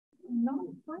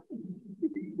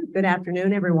Good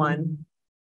afternoon, everyone.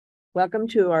 Welcome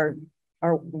to our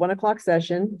 1 o'clock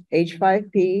session,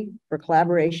 H5P for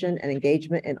collaboration and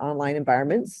engagement in online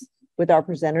environments, with our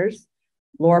presenters,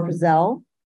 Lora Pezzell,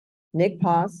 Nick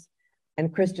Poss,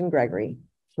 and Kristen Gregory.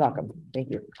 Welcome. Thank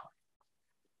you.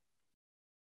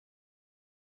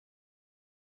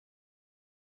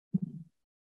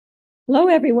 Hello,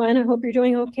 everyone. I hope you're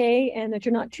doing okay and that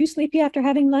you're not too sleepy after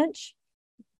having lunch.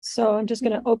 So I'm just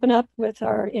going to open up with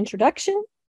our introduction.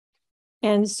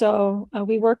 And so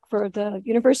we work for the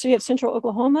University of Central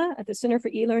Oklahoma at the Center for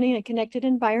E-Learning and Connected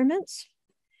Environments.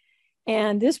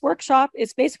 And this workshop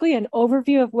is basically an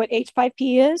overview of what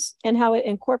H5P is and how it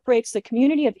incorporates the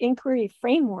community of inquiry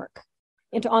framework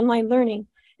into online learning.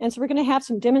 And so we're going to have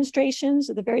some demonstrations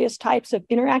of the various types of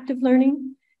interactive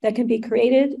learning that can be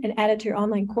created and added to your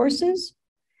online courses.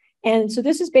 And so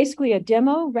this is basically a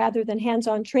demo rather than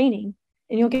hands-on training.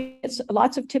 And you'll get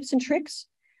lots of tips and tricks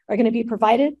are going to be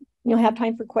provided. And you'll have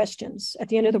time for questions at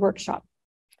the end of the workshop.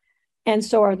 And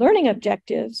so our learning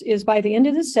objectives is by the end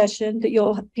of the session that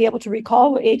you'll be able to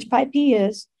recall what H5P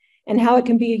is and how it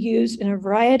can be used in a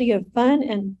variety of fun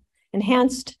and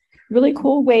enhanced, really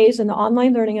cool ways in the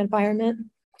online learning environment,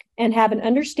 and have an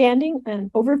understanding and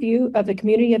overview of the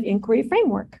community of inquiry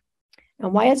framework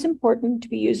and why it's important to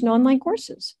be used in online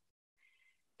courses.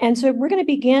 And so we're going to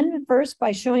begin first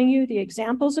by showing you the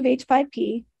examples of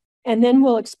H5P, and then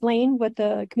we'll explain what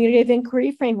the community of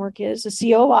inquiry framework is, the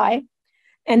COI,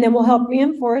 and then we'll help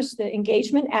reinforce the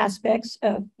engagement aspects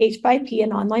of H5P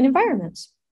in online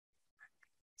environments.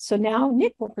 So now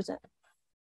Nick will present.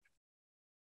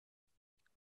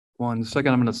 1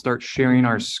 second, I'm going to start sharing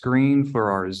our screen for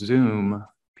our Zoom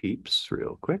peeps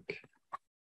real quick.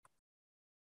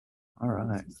 All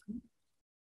right.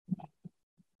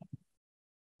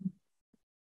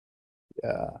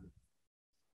 Yeah.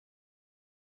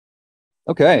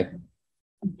 Okay.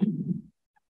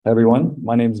 Everyone,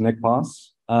 my name is Nick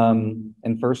Poss. And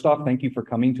first off, thank you for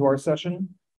coming to our session.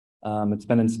 It's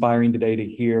been inspiring today to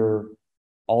hear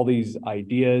all these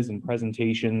ideas and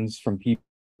presentations from people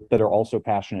that are also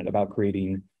passionate about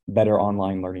creating better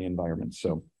online learning environments.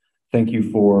 So thank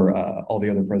you for all the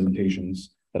other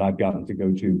presentations that I've gotten to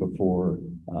go to before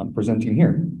presenting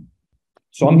here.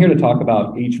 So I'm here to talk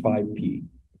about H5P.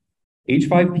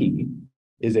 H5P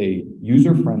is a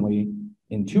user-friendly,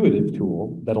 intuitive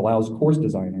tool that allows course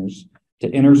designers to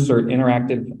insert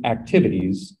interactive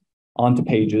activities onto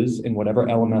pages in whatever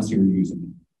LMS you're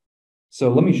using.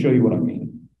 So let me show you what I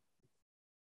mean.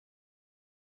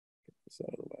 Get this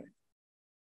out of the way.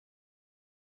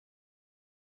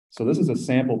 So this is a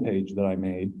sample page that I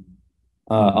made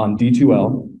on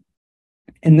D2L.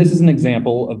 And this is an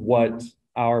example of what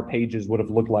our pages would have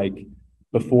looked like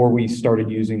before we started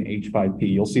using H5P.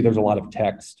 You'll see there's a lot of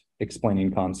text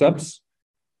explaining concepts.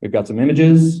 We've got some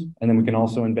images, and then we can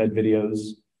also embed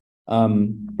videos.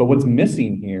 But what's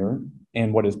missing here,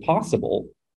 and what is possible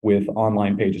with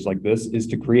online pages like this, is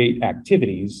to create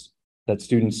activities that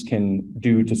students can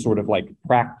do to sort of like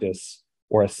practice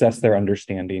or assess their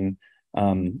understanding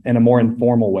in a more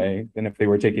informal way than if they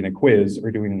were taking a quiz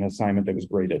or doing an assignment that was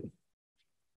graded.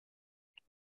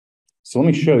 So let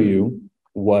me show you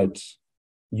what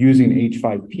using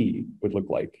H5P would look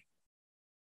like.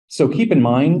 So keep in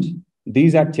mind,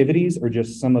 these activities are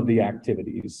just some of the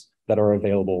activities that are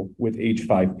available with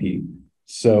H5P.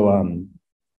 So,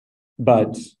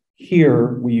 but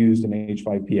here we used an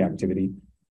H5P activity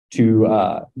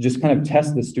to just kind of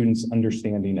test the students'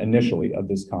 understanding initially of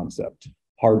this concept,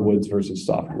 hardwoods versus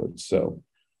softwoods. So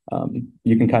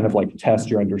you can kind of like test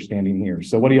your understanding here.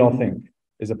 So what do y'all think?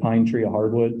 Is a pine tree a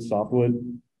hardwood,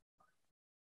 softwood?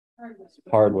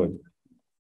 Hardwood.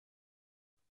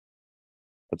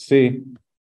 Let's see.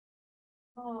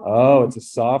 Oh, it's a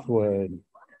softwood.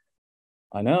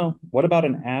 I know. What about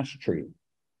an ash tree?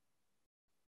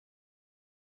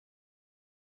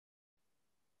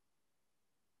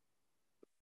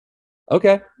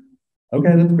 Okay.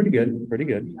 Okay, that's pretty good. Pretty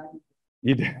good.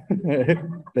 You did.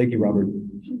 Thank you, Robert.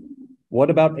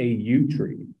 What about a yew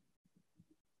tree?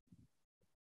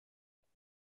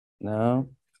 No.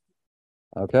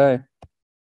 Okay.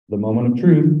 The moment of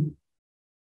truth.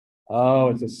 Oh,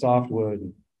 it's a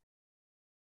softwood.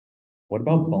 What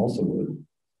about balsa wood?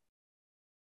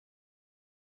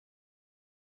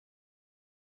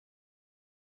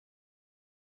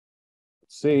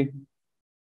 Let's see.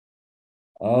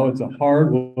 Oh, it's a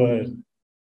hardwood.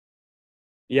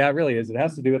 Yeah, it really is. It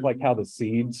has to do with like how the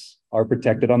seeds are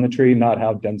protected on the tree, not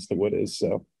how dense the wood is.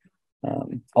 So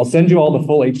I'll send you all the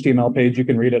full HTML page. You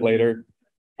can read it later.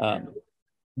 Yeah,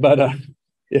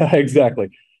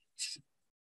 exactly.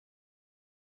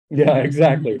 Yeah,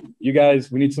 exactly. You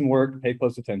guys, we need some work, pay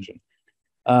close attention.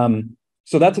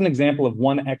 So that's an example of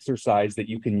one exercise that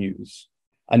you can use.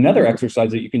 Another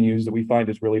exercise that you can use that we find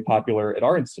is really popular at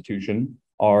our institution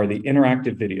are the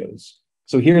interactive videos.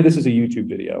 So here, this is a YouTube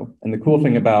video. And the cool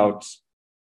thing about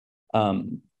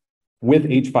with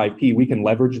H5P, we can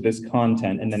leverage this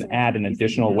content and then add an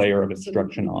additional layer of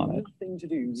instruction on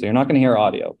it. So you're not going to hear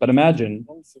audio, but imagine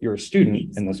you're a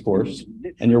student in this course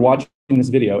and you're watching this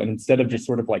video, and instead of just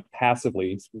sort of like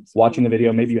passively watching the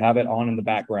video, maybe you have it on in the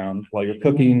background while you're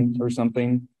cooking or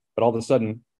something, but all of a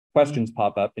sudden questions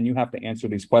pop up and you have to answer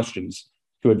these questions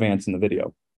to advance in the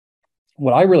video.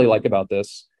 What I really like about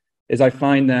this is I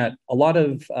find that a lot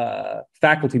of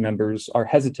faculty members are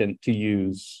hesitant to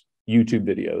use YouTube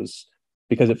videos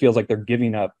because it feels like they're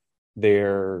giving up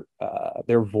their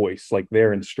voice, like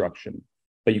their instruction.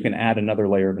 But you can add another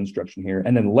layer of instruction here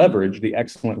and then leverage the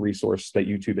excellent resource that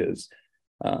YouTube is.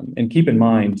 And keep in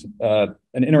mind, an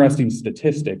interesting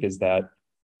statistic is that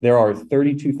there are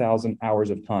 32,000 hours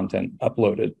of content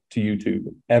uploaded to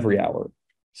YouTube every hour.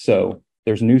 So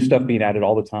there's new stuff being added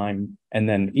all the time. And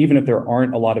then even if there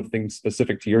aren't a lot of things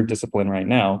specific to your discipline right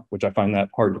now, which I find that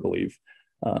hard to believe,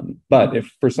 but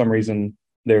if for some reason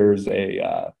there's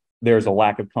a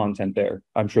lack of content there,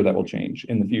 I'm sure that will change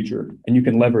in the future. And you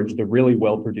can leverage the really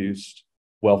well-produced,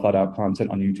 well-thought-out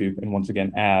content on YouTube and once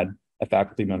again add a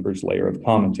faculty member's layer of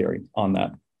commentary on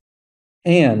that.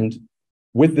 And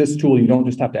with this tool, you don't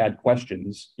just have to add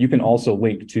questions. You can also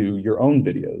link to your own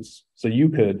videos. So you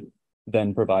could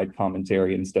then provide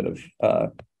commentary instead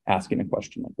of asking a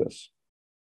question like this.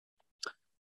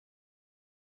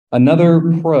 Another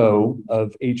pro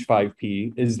of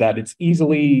H5P is that it's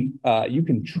easily, you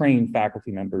can train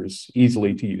faculty members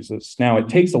easily to use this. Now, it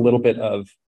takes a little bit of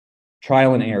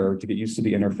trial and error to get used to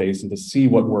the interface and to see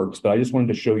what works, but I just wanted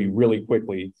to show you really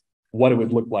quickly what it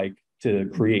would look like to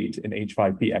create an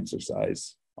H5P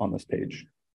exercise on this page.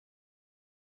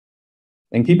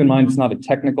 And keep in mind, it's not a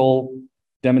technical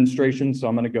demonstration, so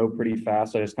I'm going to go pretty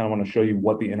fast. I just kind of want to show you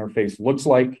what the interface looks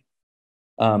like.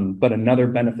 But another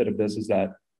benefit of this is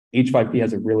that H5P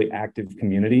has a really active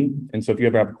community. And so if you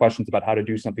ever have questions about how to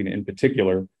do something in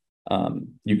particular,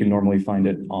 you can normally find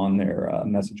it on their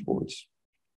message boards.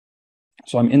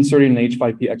 So I'm inserting an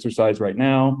H5P exercise right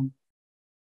now.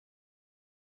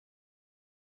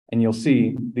 And you'll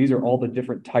see these are all the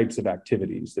different types of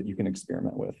activities that you can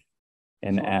experiment with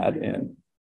and add in.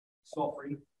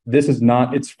 This is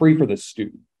not, it's free for the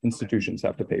student. Institutions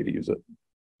have to pay to use it.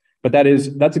 But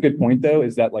that's a good point though,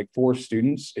 is that like for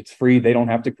students, it's free. They don't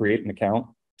have to create an account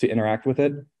to interact with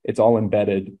it. It's all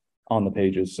embedded on the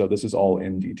pages. So this is all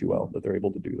in D2L that they're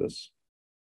able to do this.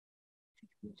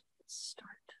 Start.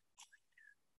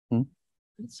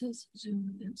 It says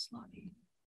Zoom events lobby.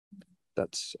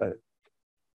 That's, do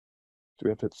we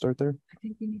have to hit start there? I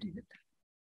think we need to hit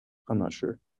that. I'm not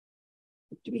sure.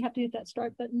 Do we have to hit that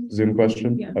start button? Zoom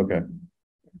question? Yeah. Okay.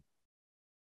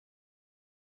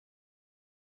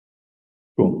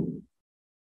 Cool.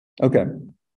 Okay.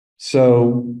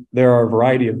 So there are a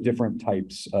variety of different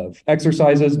types of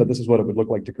exercises, but this is what it would look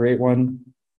like to create one.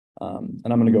 And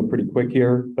I'm going to go pretty quick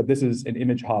here, but this is an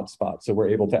image hotspot. So we're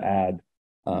able to add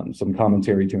some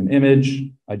commentary to an image.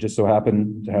 I just so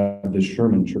happen to have this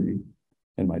Sherman tree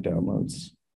in my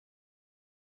downloads.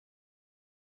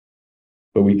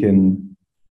 But we can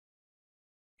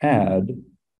add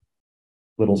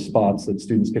little spots that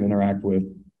students can interact with.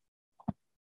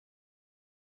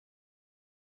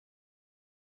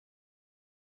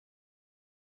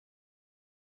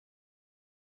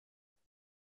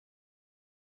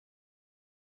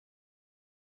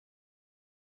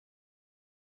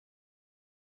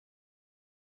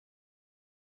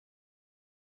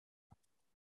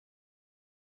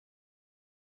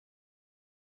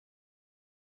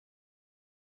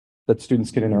 That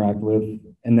students can interact with,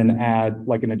 and then add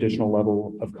like an additional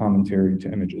level of commentary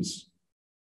to images.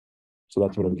 So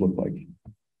that's what it would look like.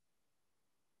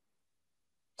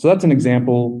 So that's an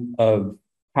example of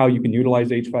how you can utilize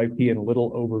H5P and a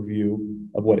little overview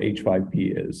of what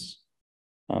H5P is.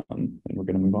 And we're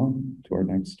going to move on to our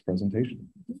next presentation.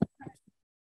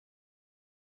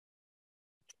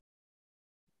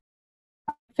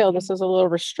 I feel this is a little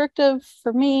restrictive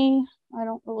for me. I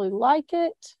don't really like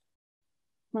it.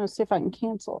 I'm going to see if I can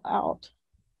cancel out.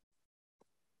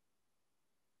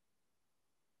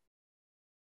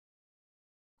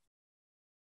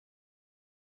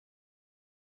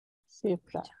 See if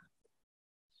that.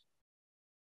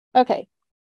 Okay.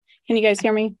 Can you guys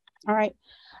hear me? All right.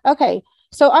 Okay.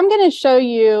 So I'm going to show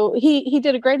you, he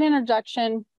did a great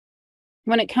introduction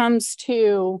when it comes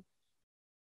to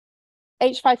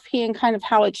H5P and kind of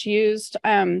how it's used.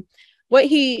 what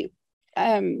he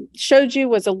showed you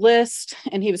was a list,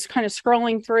 and he was kind of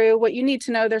scrolling through. What you need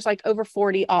to know, there's like over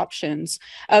 40 options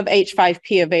of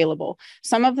H5P available.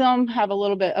 Some of them have a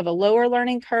little bit of a lower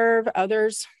learning curve.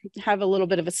 Others have a little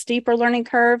bit of a steeper learning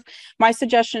curve. My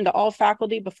suggestion to all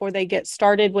faculty before they get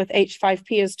started with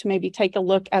H5P is to maybe take a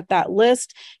look at that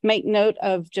list, make note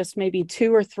of just maybe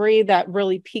 2 or 3 that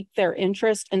really pique their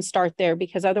interest, and start there,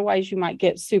 because otherwise you might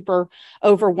get super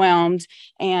overwhelmed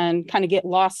and kind of get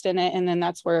lost in it. And then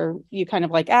that's where you kind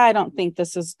of like, I don't think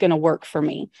this is going to work for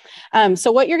me.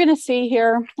 So what you're going to see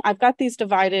here, I've got these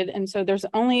divided. And so there's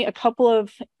only a couple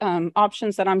of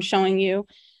options that I'm showing you.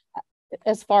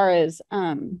 As far as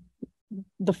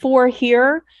the 4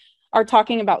 here are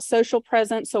talking about social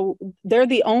presence. So they're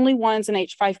the only ones in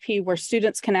H5P where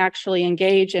students can actually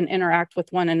engage and interact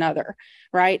with one another,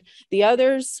 right? The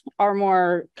others are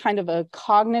more kind of a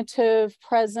cognitive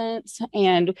presence,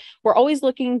 and we're always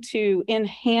looking to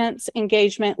enhance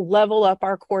engagement, level up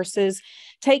our courses,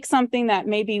 take something that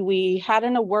maybe we had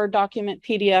in a Word document,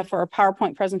 PDF, or a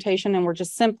PowerPoint presentation, and we're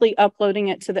just simply uploading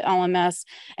it to the LMS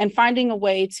and finding a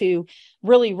way to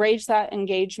really raise that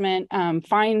engagement,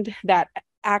 find that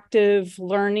active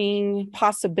learning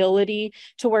possibility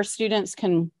to where students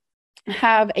can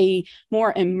have a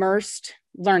more immersed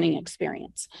learning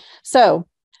experience. So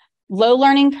low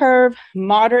learning curve,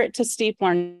 moderate to steep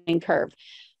learning curve.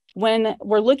 When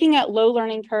we're looking at low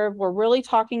learning curve, we're really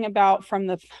talking about from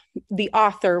the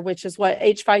author, which is what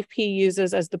H5P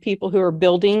uses as the people who are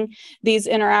building these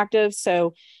interactives.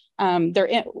 So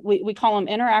we call them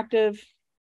interactive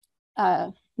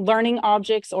learning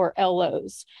objects, or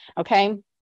LOs. Okay.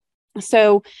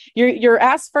 So you're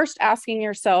first asking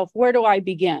yourself, where do I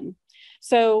begin?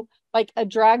 So like a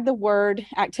drag the word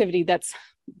activity, that's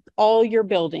all you're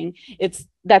building.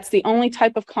 That's the only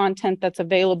type of content that's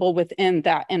available within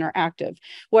that interactive.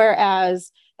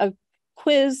 Whereas a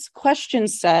quiz question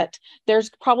set, there's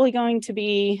probably going to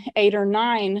be 8 or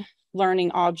 9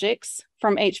 learning objects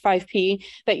from H5P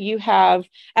that you have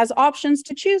as options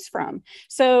to choose from.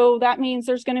 So that means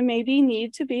there's going to maybe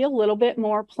need to be a little bit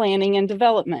more planning and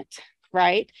development,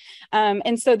 right?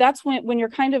 And so that's when you're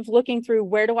kind of looking through,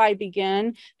 where do I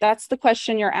begin? That's the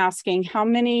question you're asking. How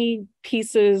many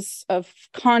pieces of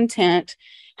content,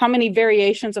 how many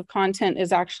variations of content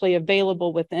is actually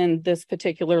available within this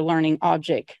particular learning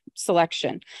object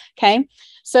selection? Okay,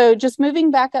 so just moving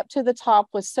back up to the top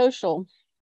with social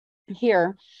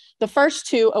here, the first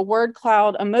 2, a word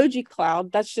cloud, emoji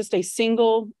cloud, that's just a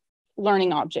single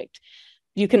learning object.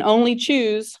 You can only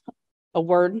choose a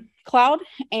word cloud,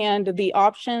 and the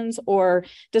options or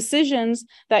decisions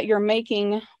that you're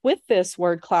making with this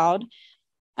word cloud.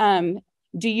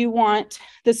 Do you want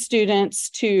the students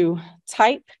to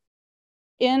type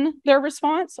in their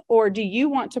response, or do you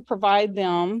want to provide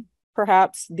them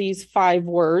perhaps these 5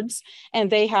 words and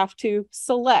they have to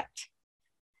select?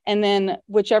 And then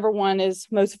whichever one is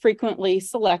most frequently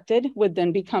selected would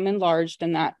then become enlarged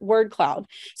in that word cloud.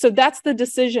 So that's the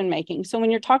decision making. So when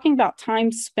you're talking about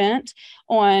time spent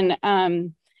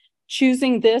on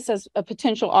choosing this as a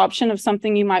potential option of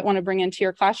something you might want to bring into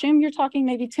your classroom, you're talking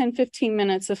maybe 10, 15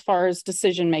 minutes as far as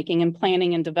decision making and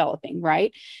planning and developing,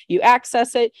 right? You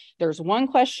access it, there's one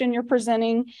question you're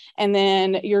presenting, and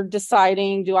then you're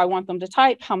deciding, do I want them to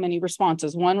type? How many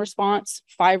responses? 1 response,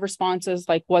 5 responses,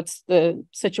 like what's the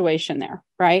situation there,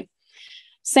 right?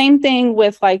 Same thing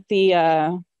with like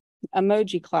the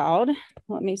emoji cloud.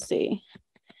 Let me see.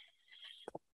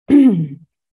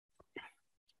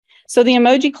 So the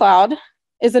emoji cloud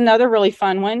is another really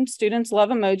fun one. Students love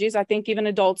emojis. I think even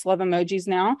adults love emojis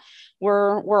now.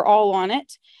 We're all on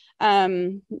it.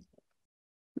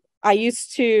 I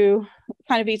used to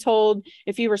kind of be told,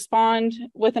 if you respond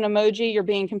with an emoji, you're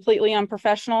being completely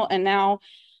unprofessional. And now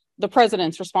the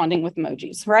president's responding with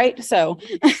emojis, right? So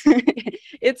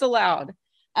it's allowed.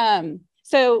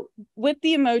 So with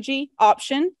the emoji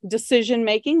option, decision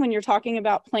making, when you're talking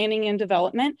about planning and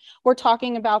development, we're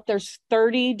talking about there's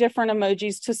 30 different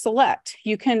emojis to select.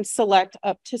 You can select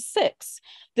up to 6.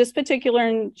 This particular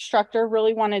instructor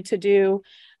really wanted to do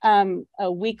a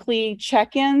weekly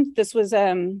check-in. This was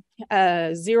a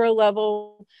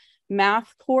 0-level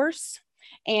math course,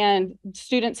 and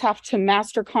students have to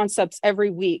master concepts every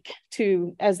week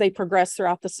as they progress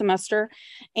throughout the semester.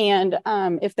 And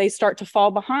if they start to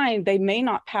fall behind, they may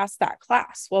not pass that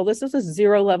class. Well, this is a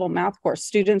 0-level math course.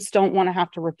 Students don't want to have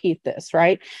to repeat this,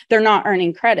 right? They're not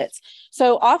earning credits.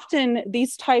 So often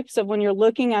these types of, when you're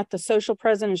looking at the social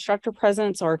presence, instructor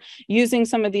presence, or using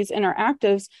some of these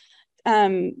interactives,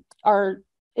 our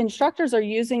instructors are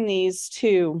using these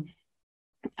to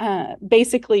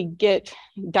basically get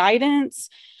guidance,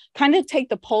 kind of take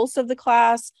the pulse of the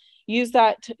class, use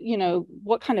that,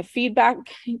 what kind of feedback,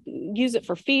 use it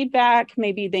for feedback.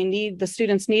 Maybe the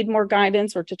students need more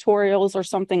guidance or tutorials or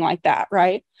something like that,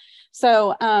 right?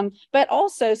 So, but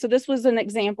also, so this was an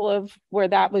example of where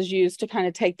that was used to kind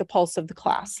of take the pulse of the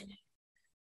class.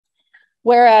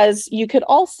 Whereas you could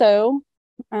also,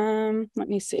 let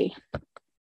me see.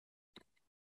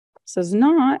 This is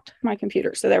not my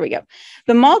computer. So there we go.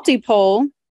 The multi-poll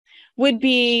would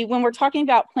be, when we're talking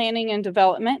about planning and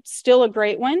development, still a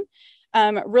great one.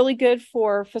 Really good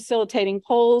for facilitating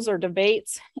polls or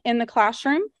debates in the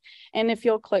classroom. And if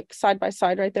you'll click side by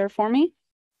side right there for me,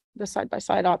 the side by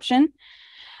side option.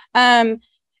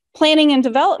 Planning and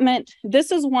development,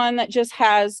 this is one that just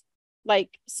has like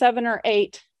 7 or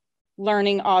 8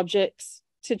 learning objects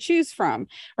to choose from,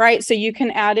 right? So you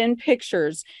can add in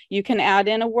pictures, you can add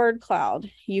in a word cloud,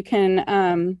 you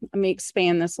can, let me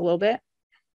expand this a little bit.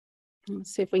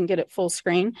 Let's see if we can get it full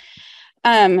screen.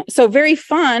 So very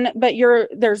fun, but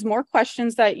there's more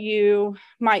questions that you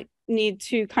might need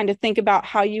to kind of think about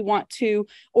how you want to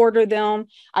order them.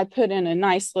 I put in a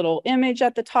nice little image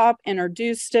at the top,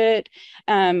 introduced it.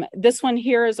 This one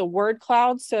here is a word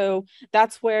cloud. So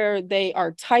that's where they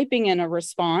are typing in a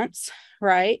response,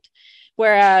 right?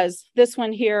 Whereas this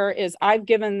one here is I've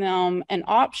given them an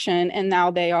option and now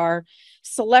they are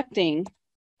selecting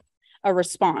a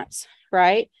response,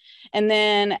 right? And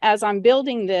then as I'm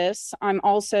building this, I'm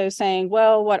also saying,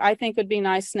 well, what I think would be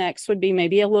nice next would be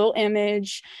maybe a little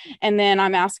image. And then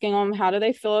I'm asking them, how do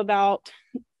they feel about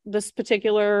this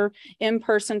particular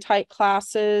in-person type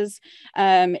classes?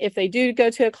 If they do go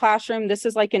to a classroom, this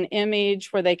is like an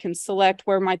image where they can select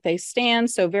where might they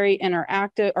stand. So very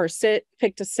interactive, or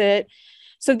pick to sit.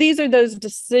 So these are those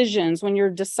decisions when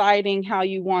you're deciding how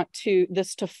you want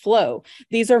this to flow.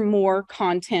 These are more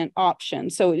content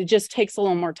options. So it just takes a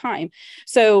little more time.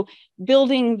 So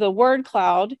building the word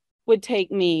cloud would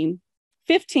take me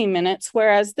 15 minutes,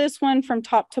 whereas this one from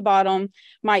top to bottom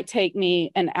might take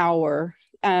me an hour.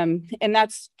 And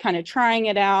that's kind of trying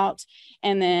it out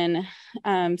and then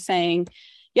saying,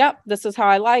 yep, this is how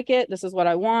I like it. This is what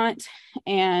I want.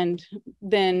 And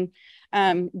then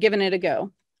giving it a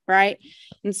go. Right.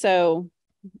 And so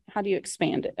how do you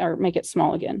expand it or make it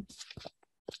small again?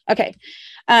 Okay.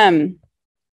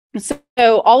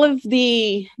 So all of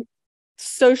the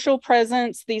social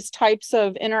presence, these types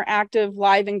of interactive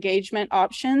live engagement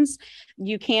options,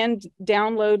 you can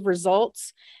download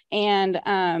results and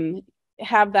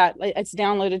have that, it's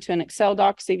downloaded to an Excel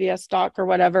doc, CVS doc, or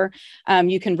whatever.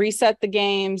 You can reset the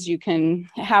games, you can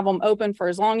have them open for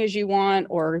as long as you want,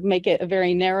 or make it a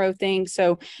very narrow thing.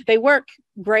 So they work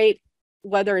great,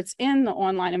 whether it's in the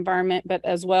online environment, but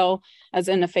as well as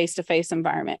in a face-to-face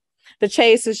environment. The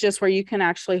chase is just where you can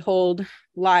actually hold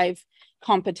live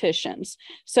competitions.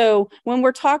 So when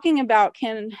we're talking about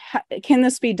can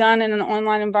this be done in an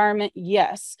online environment?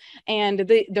 Yes. And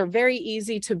they're very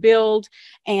easy to build,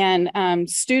 and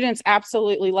students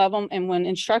absolutely love them. And when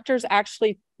instructors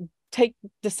actually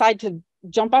decide to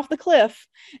jump off the cliff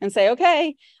and say,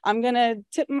 okay, I'm going to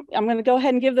go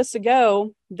ahead and give this a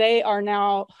go, they are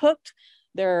now hooked.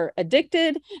 They're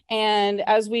addicted. And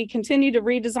as we continue to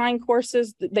redesign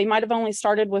courses, they might have only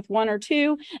started with 1 or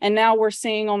 2, and now we're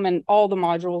seeing them in all the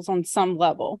modules on some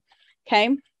level.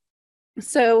 Okay.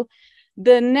 So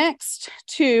the next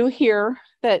 2 here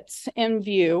that's in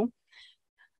view,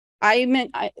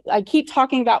 I keep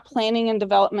talking about planning and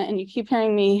development, and you keep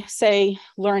hearing me say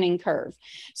learning curve.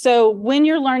 So when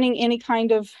you're learning any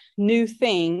kind of new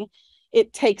thing,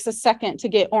 it takes a second to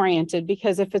get oriented,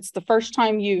 because if it's the first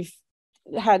time you've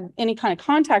had any kind of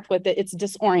contact with it, it's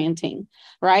disorienting,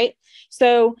 right?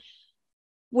 So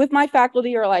with my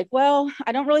faculty are like, well,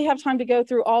 I don't really have time to go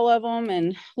through all of them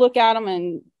and look at them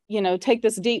and take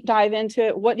this deep dive into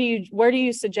it. Where do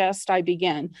you suggest I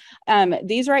begin?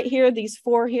 These right here, these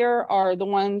 4 here are the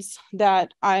ones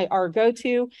that are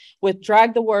go-to, with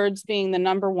drag the words being the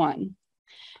number 1.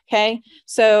 Okay,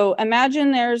 so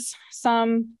imagine there's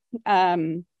some,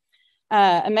 imagine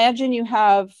you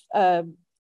have a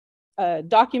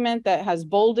document that has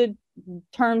bolded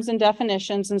terms and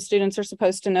definitions, and students are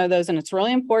supposed to know those, and it's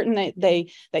really important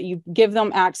that you give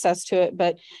them access to it.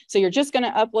 But so you're just going to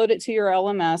upload it to your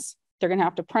LMS. They're going to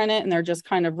have to print it, and they're just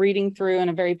kind of reading through in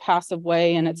a very passive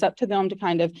way, and it's up to them to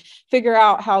kind of figure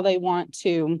out how they want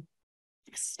to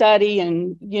study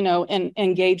and and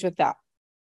engage with that.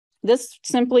 This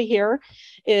simply here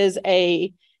is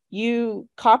you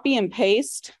copy and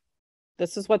paste.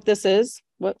 This is what this is.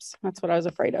 Whoops, that's what I was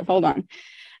afraid of. Hold on.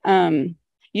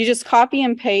 You just copy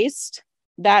and paste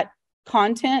that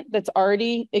content that's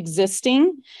already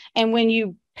existing. And when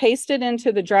you paste it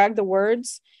into the drag the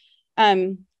words,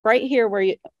 right here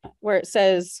where it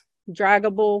says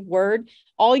draggable word,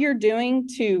 all you're doing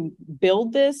to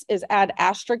build this is add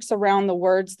asterisks around the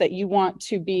words that you want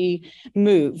to be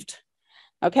moved.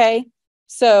 Okay,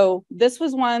 so this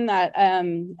was one that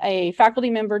a faculty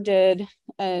member did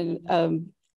a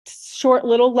short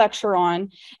little lecture on,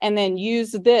 and then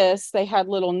used this. They had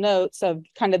little notes of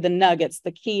kind of the nuggets,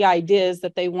 the key ideas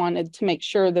that they wanted to make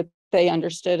sure that they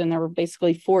understood, and there were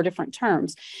basically 4 different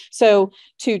terms. So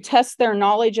to test their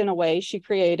knowledge in a way, she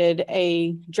created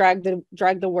a drag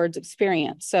the words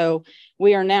experience. So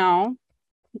we are now,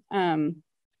 can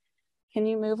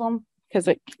you move them? Because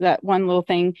that one little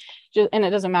thing, and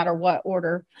it doesn't matter what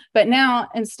order, but now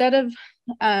instead of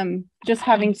just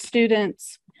having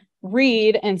students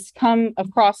read and come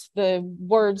across the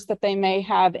words that they may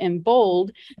have in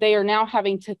bold, they are now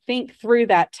having to think through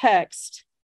that text.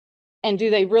 And do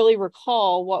they really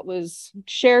recall what was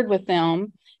shared with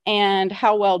them, and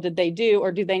how well did they do,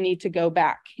 or do they need to go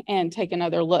back and take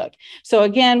another look? So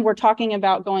again, we're talking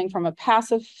about going from a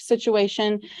passive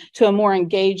situation to a more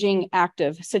engaging,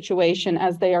 active situation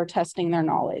as they are testing their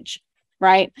knowledge,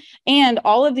 right? And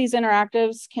all of these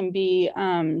interactives can be,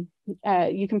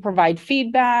 you can provide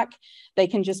feedback, they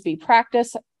can just be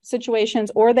practice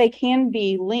situations, or they can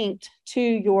be linked to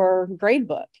your grade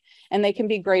book. And they can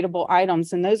be gradable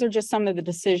items. And those are just some of the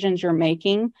decisions you're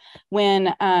making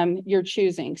when you're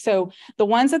choosing. So the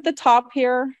ones at the top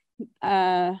here,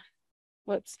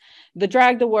 what's the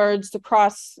drag the words, a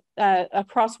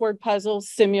crossword puzzle,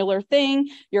 similar thing.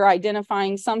 You're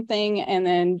identifying something, and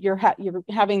then you're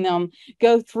having them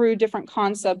go through different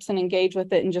concepts and engage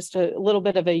with it in just a little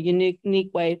bit of a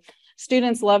unique way.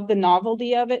 Students love the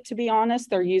novelty of it, to be honest.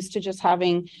 They're used to just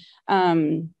having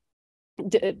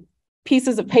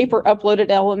pieces of paper uploaded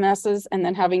LMSs and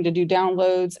then having to do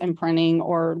downloads and printing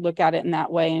or look at it in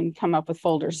that way and come up with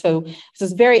folders. So this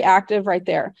is very active right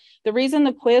there. The reason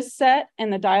the quiz set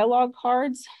and the dialogue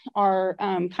cards are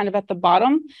kind of at the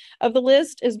bottom of the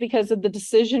list is because of the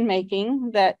decision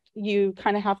making that you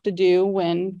kind of have to do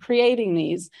when creating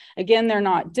these. Again, they're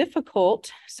not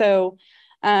difficult. So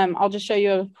I'll just show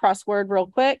you a crossword real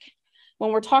quick.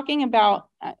 When we're talking about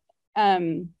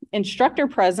instructor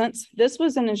presence, this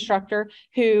was an instructor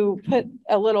who put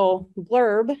a little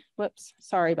blurb, whoops,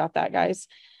 sorry about that, guys.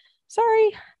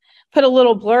 Sorry, put a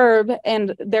little blurb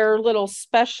and their little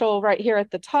special right here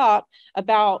at the top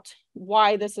about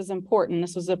why this is important.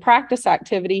 This was a practice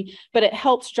activity, but it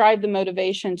helps drive the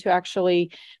motivation to actually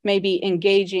maybe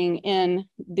engaging in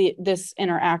this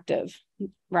interactive,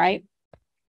 right?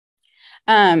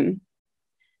 Going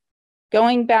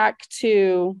back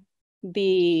to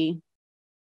the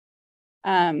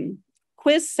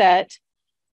quiz set.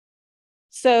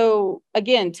 So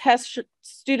again, test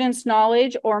students'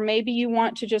 knowledge, or maybe you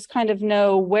want to just kind of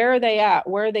know where are they at,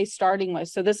 where are they starting with.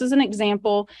 So this is an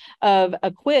example of a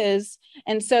quiz.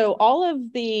 And so all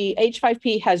of the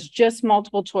H5P has just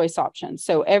multiple choice options.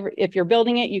 So if you're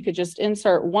building it, you could just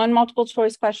insert 1 multiple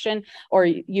choice question, or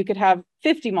you could have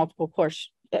 50 multiple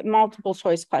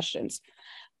choice questions.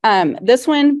 This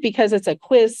one, because it's a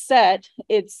quiz set,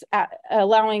 it's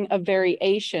allowing a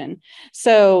variation.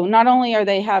 So not only are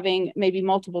they having maybe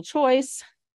multiple choice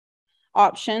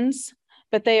options,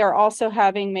 but they are also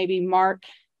having maybe mark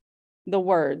the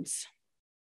words.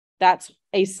 That's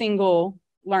a single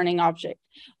learning object,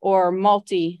 or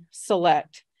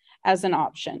multi-select as an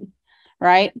option,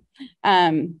 right?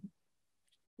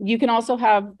 You can also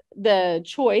have the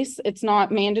choice. It's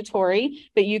not mandatory,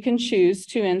 but you can choose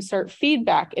to insert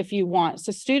feedback if you want.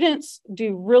 So students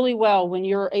do really well when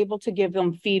you're able to give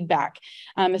them feedback,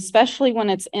 especially when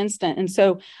it's instant. And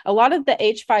so a lot of the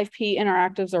H5P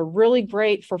interactives are really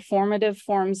great for formative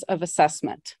forms of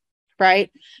assessment,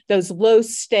 right? Those low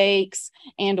stakes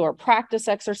and or practice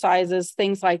exercises,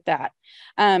 things like that.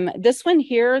 This one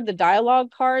here, the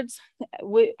dialogue cards,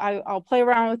 I'll play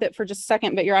around with it for just a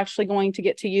second, but you're actually going to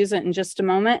get to use it in just a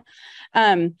moment.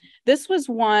 This was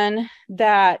one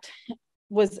that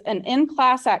was an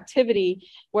in-class activity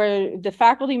where the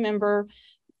faculty member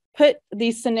put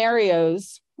these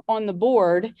scenarios on the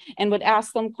board and would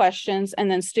ask them questions,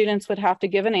 and then students would have to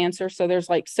give an answer. So there's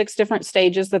like 6 different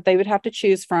stages that they would have to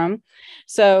choose from.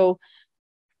 So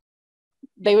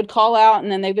they would call out,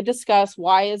 and then they would discuss,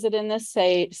 why is it in this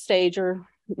stage or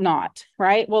not,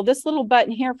 right? Well, this little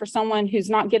button here for someone who's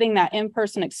not getting that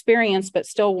in-person experience, but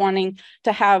still wanting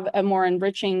to have a more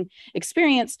enriching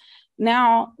experience.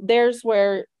 Now there's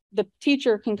where the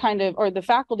teacher can kind of, or the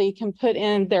faculty can put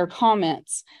in their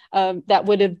comments that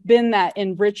would have been that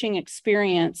enriching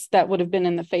experience that would have been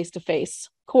in the face-to-face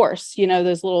course, you know,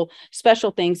 those little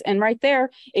special things. And right there,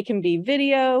 it can be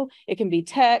video, it can be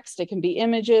text, it can be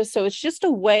images. So it's just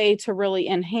a way to really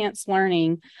enhance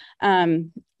learning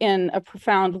in a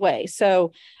profound way.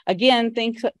 So again,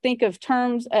 think of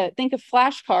terms, think of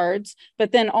flashcards,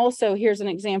 but then also here's an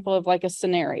example of like a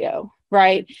scenario,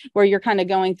 right? Where you're kind of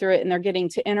going through it and they're getting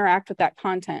to interact with that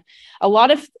content. A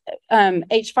lot of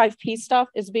H5P stuff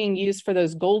is being used for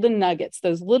those golden nuggets,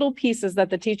 those little pieces that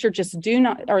the teacher just do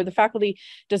not, or the faculty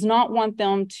does not want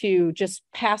them to just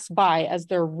pass by as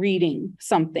they're reading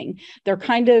something. They're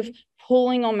kind of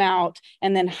pulling them out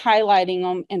and then highlighting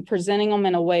them and presenting them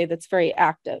in a way that's very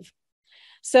active.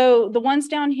 So the ones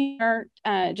down here,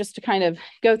 just to kind of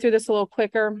go through this a little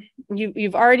quicker,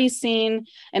 you've already seen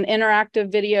an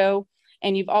interactive video,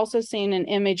 and you've also seen an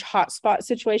image hotspot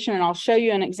situation, and I'll show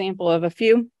you an example of a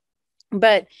few.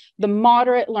 But the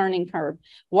moderate learning curve,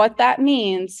 what that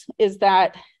means is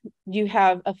that you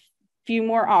have a few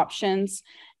more options,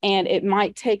 and it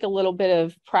might take a little bit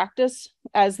of practice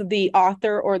as the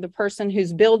author or the person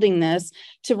who's building this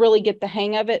to really get the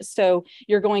hang of it. So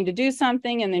you're going to do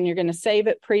something and then you're going to save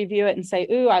it, preview it, and say,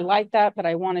 ooh, I like that, but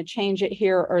I want to change it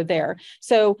here or there.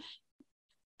 So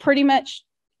pretty much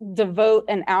devote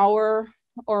an hour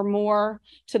or more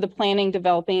to the planning,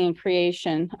 developing, and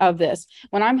creation of this.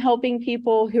 When I'm helping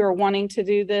people who are wanting to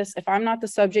do this, if I'm not the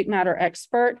subject matter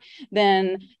expert,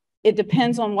 then it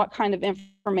depends on what kind of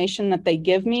information that they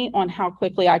give me on how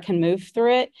quickly I can move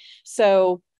through it.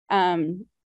 So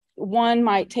one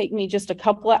might take me just a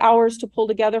couple of hours to pull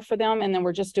together for them, and then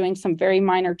we're just doing some very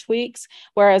minor tweaks.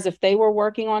 Whereas if they were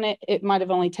working on it, it might have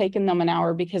only taken them an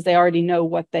hour because they already know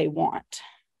what they want,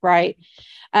 right?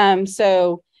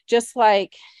 So just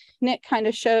like Nick kind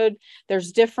of showed,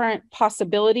 there's different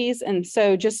possibilities. And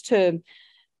so just to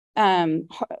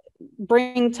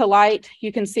bring to light,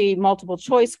 you can see multiple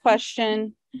choice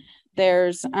question.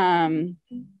 There's I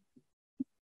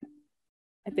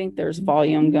think there's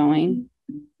volume going.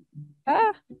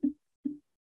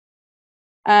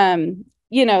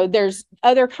 You know, there's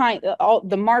other kind, all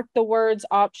the mark the words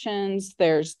options.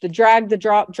 There's the drag the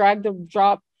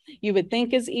drop. You would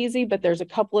think is easy, but there's a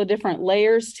couple of different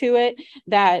layers to it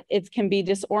that it can be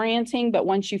disorienting. But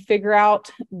once you figure out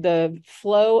the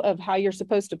flow of how you're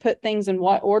supposed to put things in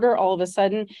what order, all of a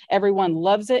sudden everyone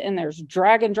loves it, and there's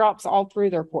drag and drops all through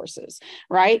their courses,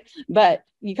 right? But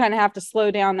you kind of have to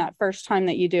slow down that first time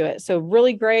that you do it. So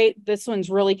really great. This one's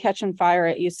really catching fire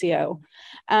at UCO.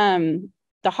 The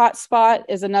hotspot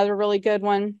is another really good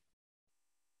one.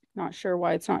 Not sure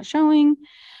why it's not showing.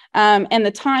 And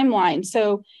the timeline.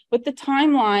 So with the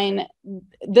timeline,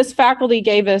 this faculty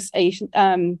gave us a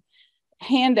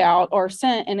handout or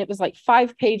sent, and it was like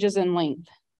 5 pages in length.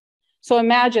 So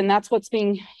imagine that's what's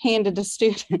being handed to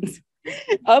students,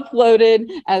 uploaded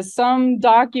as some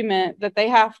document that they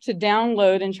have to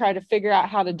download and try to figure out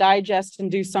how to digest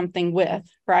and do something with,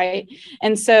 right?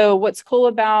 And so what's cool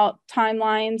about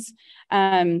timelines,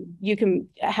 you can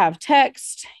have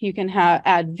text, you can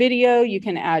add video, you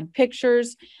can add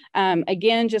pictures.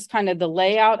 Again, just kind of the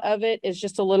layout of it is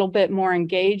just a little bit more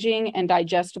engaging and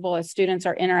digestible as students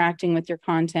are interacting with your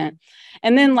content.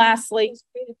 And then lastly,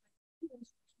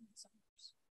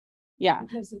 yeah,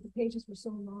 because the pages were so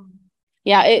long.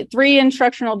 Yeah, 3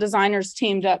 instructional designers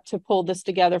teamed up to pull this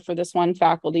together for this one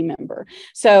faculty member.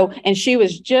 So, and she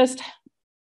was just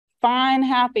fine,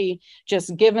 happy,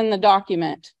 just giving the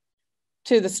document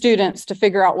to the students to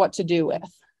figure out what to do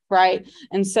with, right?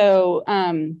 And so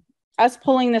us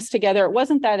pulling this together, it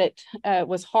wasn't that it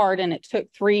was hard and it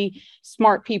took 3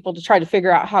 smart people to try to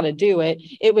figure out how to do it.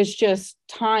 It was just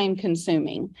time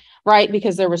consuming, right?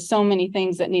 Because there were so many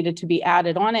things that needed to be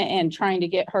added on it, and trying to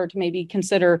get her to maybe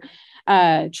consider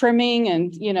trimming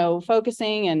and, you know,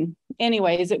 focusing. And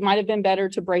anyways, it might have been better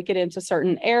to break it into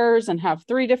certain errors and have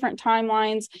 3 different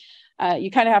timelines.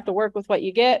 You kind of have to work with what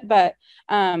you get, but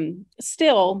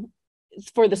still,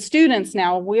 for the students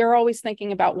now, we're always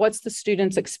thinking about what's the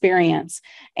student's experience.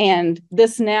 And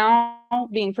this now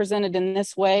being presented in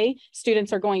this way,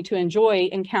 students are going to enjoy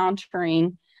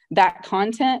encountering that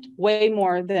content way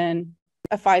more than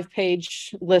a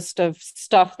 5-page list of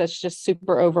stuff that's just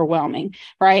super overwhelming,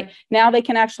 right? Now they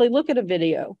can actually look at a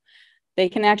video. They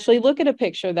can actually look at a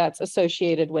picture that's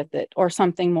associated with it or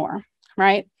something more,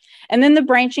 right? And then the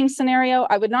branching scenario,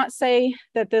 I would not say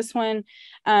that this one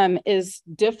is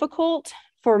difficult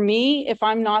for me. If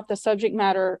I'm not the subject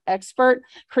matter expert,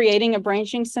 creating a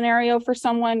branching scenario for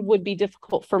someone would be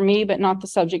difficult for me, but not the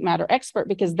subject matter expert,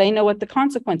 because they know what the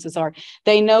consequences are.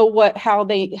 They know how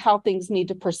things need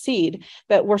to proceed,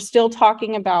 but we're still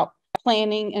talking about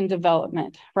planning and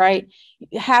development, right?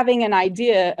 Having an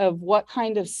idea of what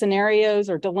kind of scenarios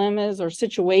or dilemmas or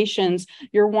situations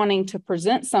you're wanting to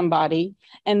present somebody,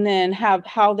 and then have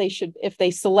how they should, if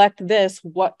they select this,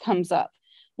 what comes up?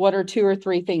 What are 2 or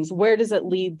 3 things? Where does it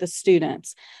lead the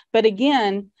students? But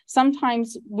again,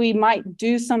 sometimes we might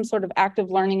do some sort of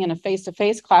active learning in a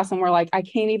face-to-face class, and we're like, I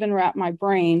can't even wrap my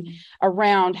brain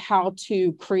around how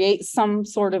to create some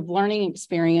sort of learning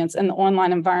experience in the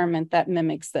online environment that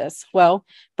mimics this. Well,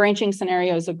 branching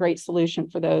scenario is a great solution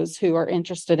for those who are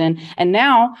interested in. And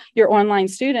now your online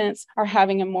students are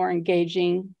having a more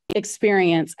engaging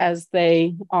experience as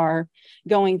they are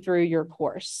going through your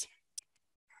course.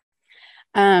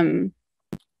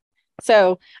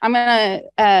 So I'm going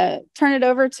to turn it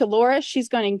over to Lora. She's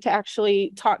going to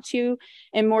actually talk to you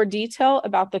in more detail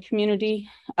about the community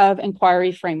of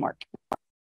inquiry framework.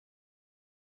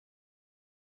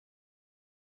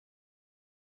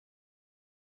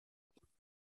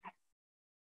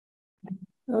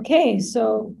 Okay,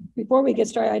 so before we get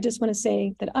started, I just want to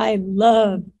say that I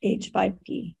love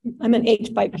H5P. I'm an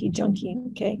H5P junkie,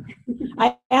 okay?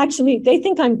 They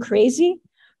think I'm crazy,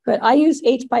 but I use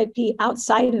H5P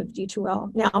outside of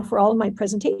D2L now for all of my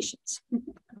presentations.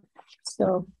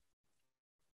 So,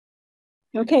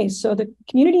 okay, so the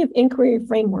Community of Inquiry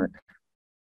Framework.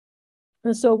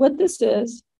 And so what this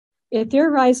is, it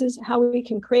theorizes how we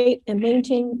can create and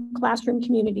maintain classroom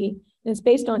community. And it's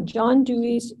based on John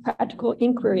Dewey's practical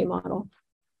inquiry model.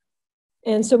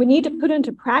 And so we need to put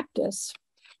into practice.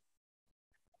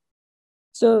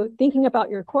 So thinking about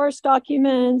your course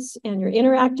documents and your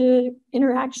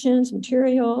interactions,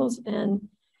 materials, and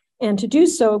to do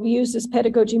so, we use this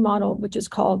pedagogy model, which is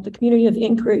called the Community of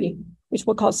Inquiry, which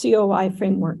we'll call COI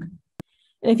framework.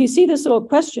 And if you see this little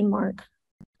question mark,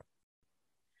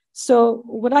 so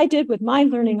what I did with my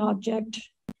learning object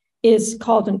is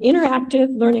called an interactive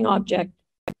learning object.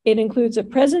 It includes a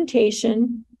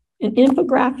presentation, an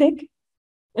infographic,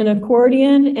 an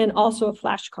accordion, and also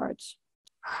flashcards.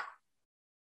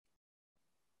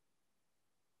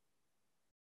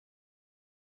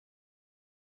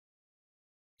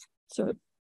 So let's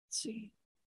see.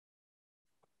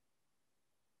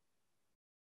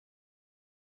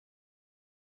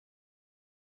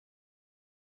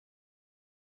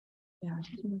 Yeah, I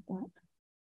can do that.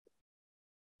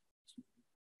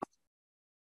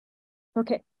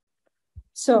 Okay,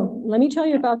 so let me tell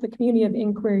you about the Community of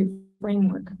Inquiry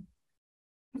framework.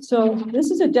 So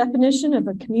this is a definition of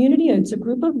a community. It's a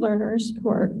group of learners who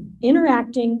are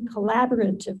interacting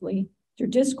collaboratively through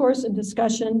discourse and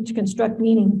discussion to construct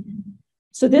meaning.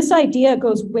 So this idea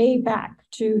goes way back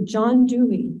to John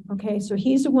Dewey, okay? So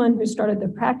he's the one who started the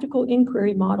practical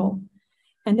inquiry model,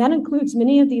 and that includes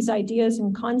many of these ideas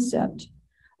and concept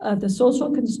of the social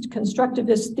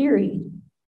constructivist theory.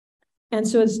 And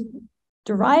so it's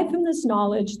derived from this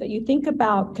knowledge that you think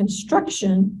about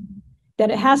construction, that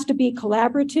it has to be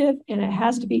collaborative and it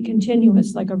has to be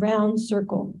continuous, like a round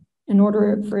circle, in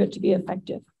order for it to be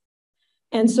effective.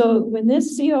 And so when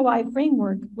this COI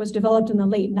framework was developed in the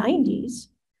late 90s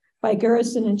by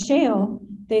Garrison and Shale,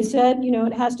 they said, you know,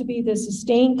 it has to be this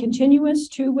sustained, continuous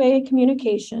two-way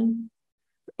communication,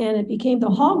 and it became the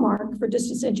hallmark for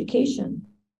distance education.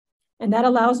 And that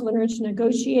allows learners to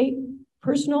negotiate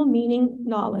personal meaning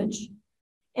knowledge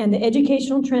and the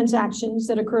educational transactions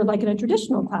that occur like in a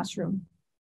traditional classroom.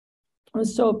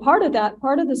 So part of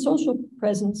the social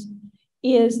presence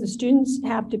is the students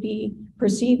have to be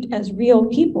perceived as real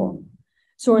people.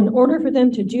 So in order for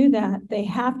them to do that, they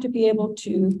have to be able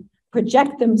to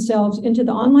project themselves into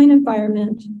the online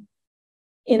environment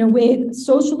in a way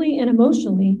socially and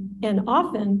emotionally. And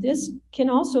often this can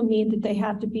also mean that they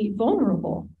have to be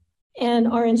vulnerable. And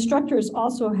our instructors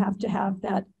also have to have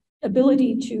that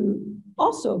ability to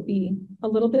also be a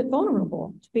little bit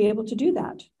vulnerable to be able to do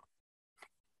that.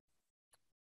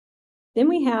 Then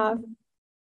we have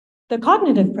the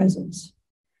cognitive presence.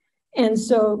 And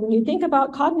so when you think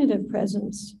about cognitive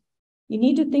presence, you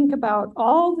need to think about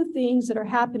all the things that are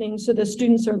happening so the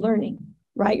students are learning,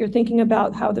 right? You're thinking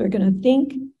about how they're going to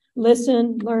think,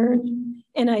 listen, learn,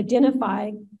 and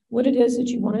identify what it is that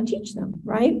you want to teach them,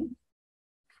 right?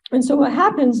 And so what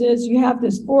happens is you have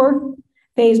this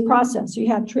 4-phase process. You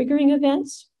have triggering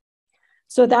events.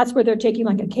 So that's where they're taking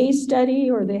like a case study,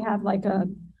 or they have like a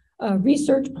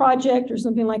research project or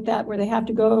something like that, where they have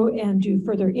to go and do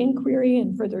further inquiry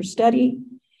and further study.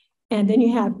 And then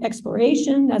you have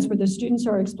exploration. That's where the students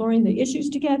are exploring the issues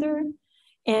together.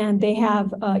 And they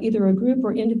have either a group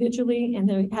or individually, and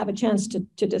they have a chance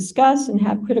to discuss and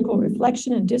have critical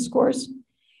reflection and discourse.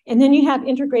 And then you have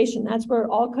integration. That's where it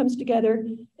all comes together.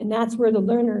 And that's where the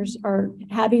learners are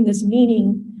having this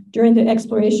meaning during the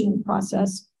exploration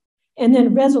process. And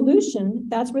then resolution,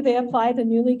 that's where they apply the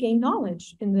newly gained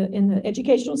knowledge in the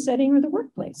educational setting or the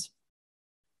workplace.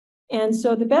 And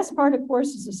so the best part, of course,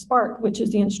 is the spark, which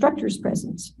is the instructor's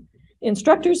presence.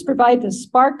 Instructors provide the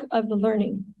spark of the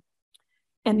learning.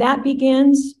 And that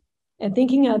begins at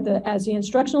thinking of as the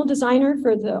instructional designer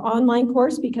for the online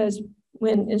course, because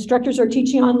when instructors are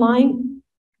teaching online,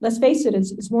 let's face it,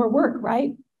 it's more work,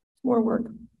 right? More work.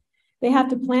 They have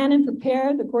to plan and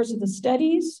prepare the course of the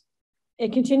studies.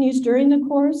 It continues during the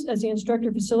course as the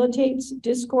instructor facilitates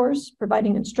discourse,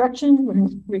 providing instruction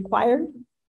when required.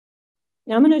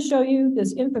 Now I'm going to show you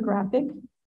this infographic.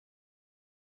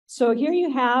 So here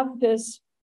you have this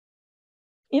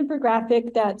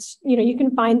infographic that's, you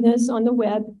can find this on the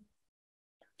web.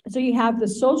 So you have the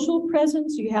social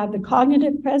presence, you have the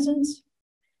cognitive presence,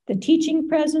 the teaching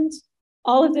presence.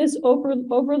 All of this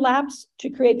overlaps to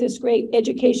create this great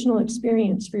educational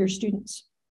experience for your students.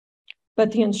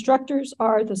 But the instructors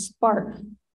are the spark.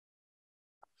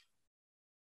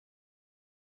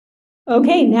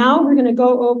 Okay, now we're going to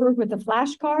go over with the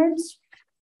flashcards.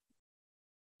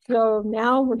 So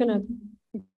now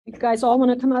you guys all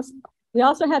want to come up. We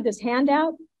also have this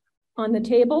handout on the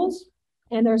tables,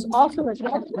 and there's also a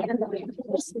handout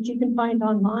that you can find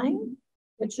online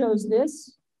that shows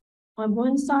this on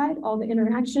one side, all the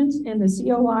interactions and the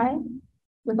COI,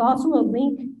 with also a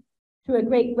link to a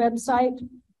great website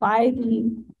by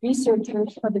the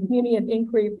researchers of the Community of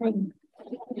Inquiry Framework.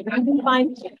 You can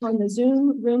find it on the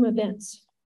Zoom room events.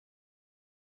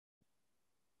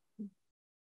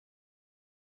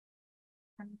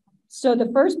 So the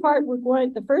first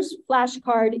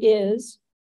flashcard is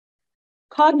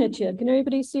cognitive. Can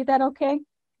everybody see that okay?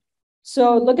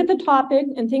 So look at the topic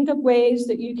and think of ways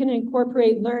that you can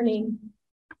incorporate learning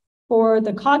for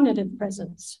the cognitive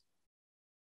presence.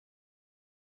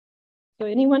 So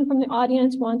anyone from the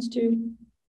audience wants to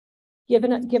give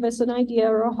us an idea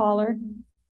or a holler.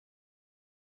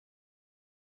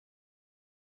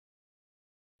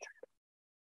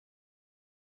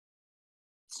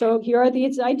 So here are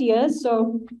these ideas.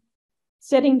 So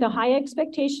setting the high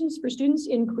expectations for students'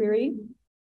 inquiry.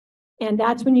 And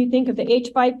that's when you think of the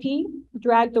H5P,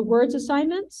 drag the words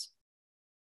assignments,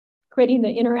 creating the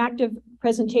interactive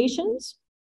presentations,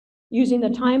 using the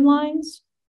timelines,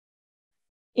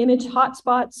 image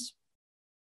hotspots.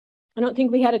 I don't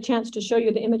think we had a chance to show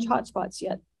you the image hotspots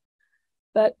yet.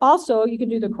 But also you can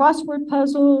do the crossword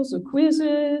puzzles, the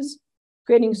quizzes,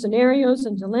 creating scenarios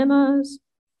and dilemmas,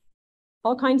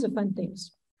 all kinds of fun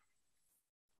things.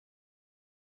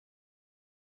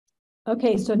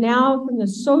 Okay, so now from the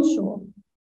social,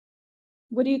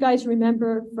 what do you guys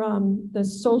remember from the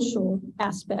social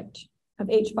aspect of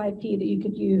H5P that you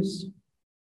could use?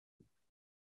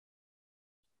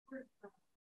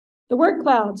 The word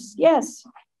clouds, yes.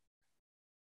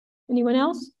 Anyone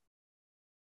else?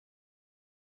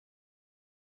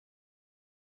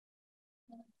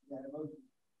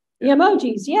 The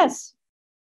emojis, yes.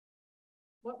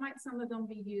 What might some of them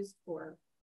be used for?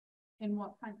 In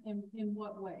what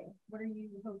way? What are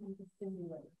you hoping to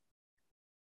stimulate?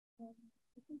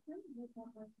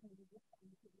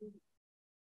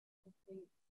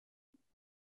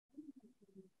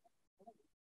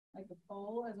 Like a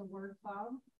poll as a word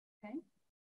cloud, okay?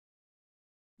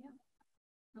 Yeah.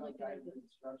 I like that.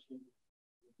 Instruction.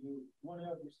 If you want to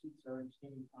know if your students are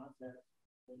understanding concepts,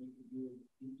 then you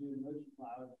can do emoji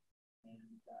cloud and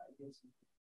get some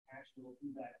actual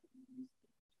feedback.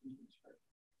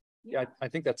 Yeah, I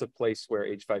think that's a place where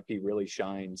H5P really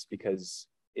shines because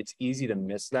it's easy to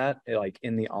miss that. Like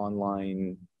in the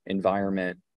online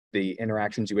environment, the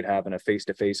interactions you would have in a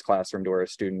face-to-face classroom to where a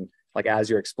student, like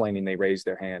as you're explaining, they raise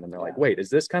their hand and they're like, wait,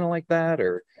 is this kind of like that?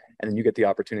 And then you get the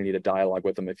opportunity to dialogue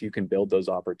with them. If you can build those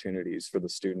opportunities for the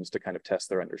students to kind of test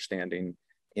their understanding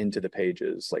into the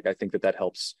pages, like I think that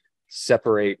helps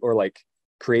separate or like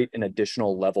create an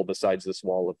additional level besides this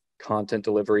wall of content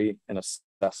delivery and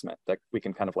assessment that we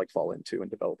can kind of like fall into in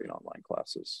developing online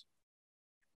classes.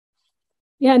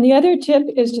 Yeah, and the other tip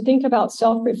is to think about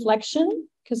self-reflection,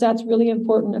 because that's really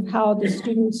important of how the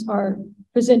students are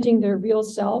presenting their real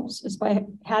selves is by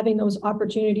having those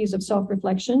opportunities of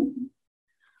self-reflection.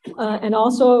 And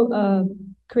also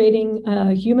creating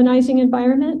a humanizing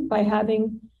environment by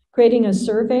creating a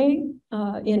survey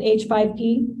in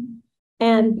H5P.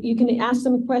 And you can ask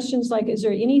them questions like, is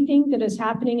there anything that is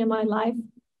happening in my life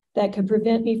that could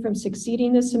prevent me from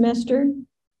succeeding this semester?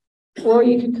 Or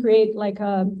you could create like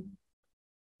a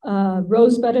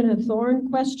rosebud and a thorn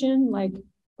question, like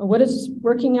what is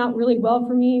working out really well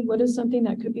for me? What is something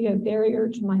that could be a barrier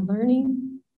to my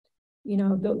learning? You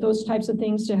know, those types of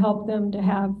things to help them to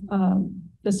have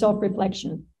the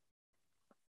self-reflection.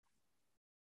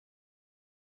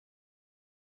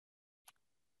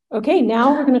 Okay,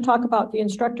 now we're going to talk about the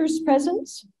instructor's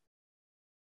presence.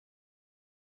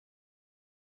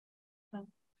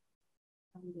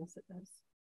 Yes, it does.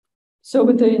 So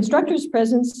with the instructor's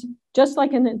presence, just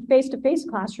like in the face-to-face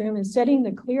classroom, is setting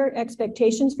the clear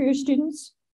expectations for your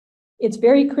students. It's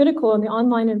very critical in the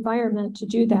online environment to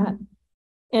do that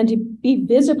and to be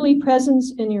visibly present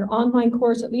in your online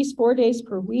course at least 4 days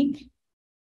per week.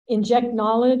 Inject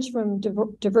knowledge from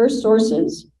diverse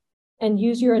sources and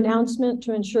use your announcement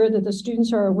to ensure that the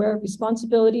students are aware of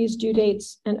responsibilities, due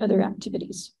dates, and other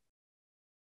activities.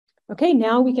 Okay,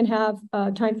 now we can have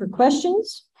time for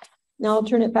questions. Now I'll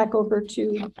turn it back over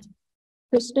to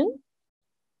Kristen.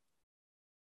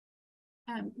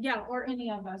 Yeah, or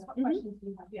any of us. What questions do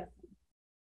you have? Yeah.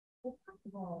 Well, first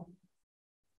of all,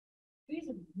 these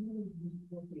are really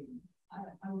useful things.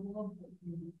 I love what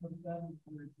you have done,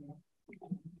 for example.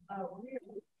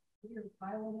 We are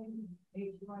piloting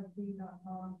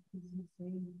H5P.com,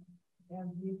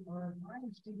 and we are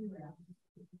trying to figure out.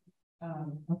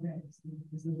 Okay,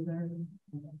 this is better.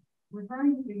 We're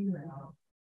trying to figure out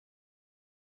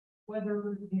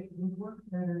whether it would work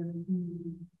better to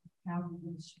have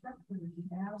instructors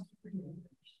as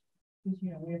creators. Because,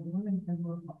 you know, we have women and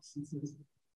more licenses.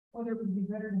 Whether it would be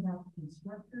better to have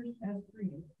instructors as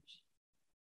creators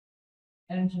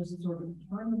and just sort of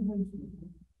turn them into,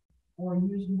 or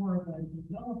use more of a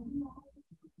development model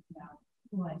now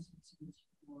licenses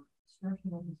for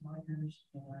instructional designers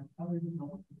and other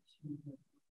developers who work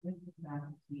with the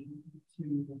faculty to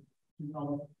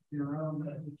develop their own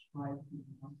H5P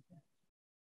content.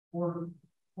 Or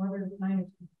whether to kind of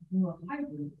do a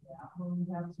hybrid of that, where we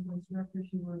have some instructors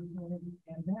who are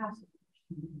ambassadors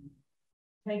who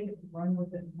take it, run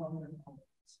with it, and tell their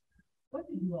colleagues. What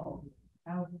did you all do?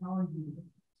 How are you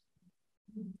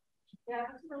doing? Yeah,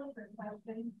 that's a really great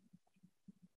question.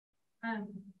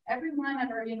 Everyone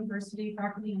at our university,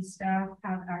 faculty and staff,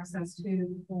 have access to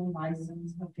the full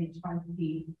license of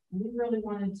H5P. We really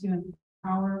wanted to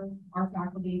empower our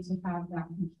faculty to have that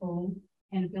control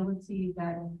and ability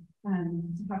that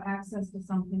to have access to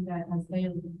something that, as they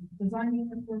are designing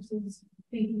their courses,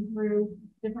 thinking through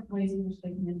different ways in which they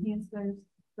can enhance their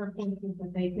courses,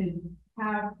 that they could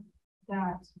have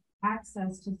that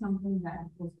access to something that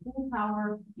was full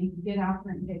power and can get out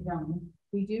there and get going.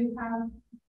 We do have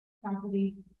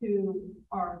faculty who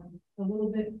are a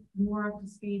little bit more up to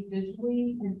speed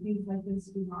visually, and things like this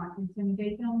do not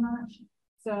intimidate them much.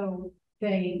 So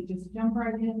they just jump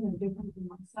right in and do something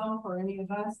myself or any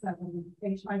of us that when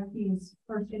H5P was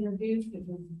first introduced, it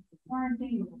was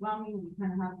quarantine, overwhelming, and we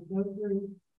kind of have to go through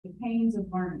the pains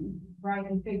of learning, right,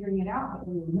 and figuring it out, but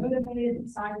we were motivated,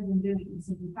 excited, and doing it.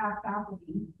 So we have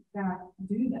faculty that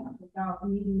do that without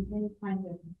needing any kind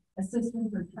of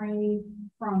assistance or training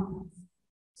from us.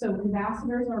 So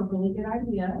ambassadors are a really good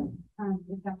idea.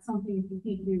 If that's something you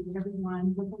can do with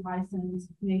everyone with a license,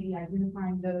 maybe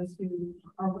identifying those who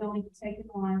are willing to take it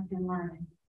on and learn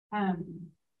it.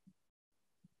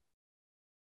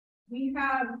 We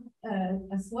have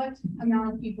a select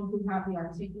amount of people who have the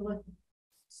articulate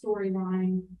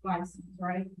storyline license,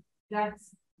 right?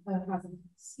 That's has a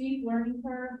steep learning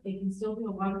curve. It can still do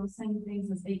a lot of the same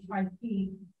things as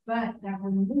H5P, but that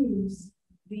removes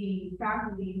the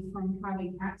faculty from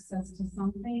having access to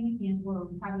something and or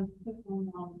having to put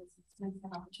on all this expense to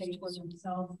have to pay for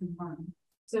themselves and learn.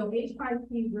 So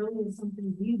H5P really is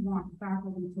something we want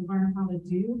faculty to learn how to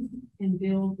do and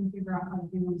build and figure out how to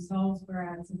do themselves.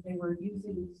 Whereas if they were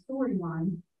using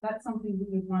Storyline, that's something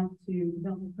we would want to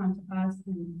them come to us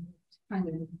and kind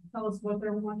of tell us what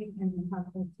they're wanting and then have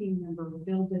a team member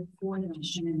build it for them and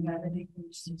embed it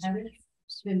in edits.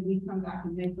 Then we come back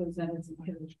and make those edits and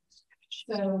edits.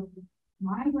 So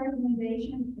my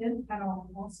recommendation, if at all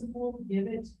possible, give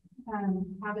it,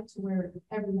 have it to where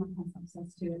everyone has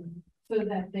access to it, so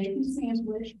that they can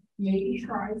sandwich, maybe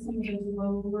try some of those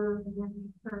lower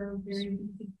learning curve, very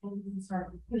easy things and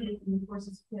start putting it in the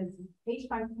courses, because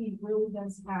H5P really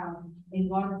does have a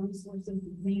lot of resources,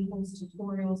 examples,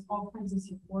 tutorials, all kinds of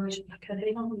support, but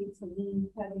they don't need to lean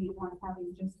heavy on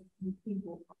having just a few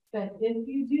people. But if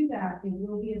you do that, it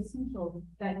will be essential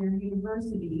that your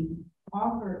university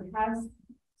has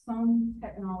some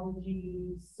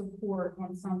technology support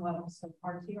on some level. So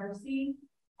RTRC,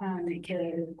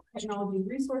 the Technology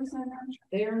Resource Center,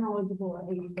 they are knowledgeable at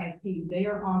H5P. They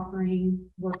are offering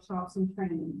workshops and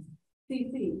trainings.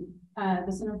 CC,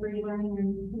 the Center for E-Learning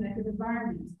and Connected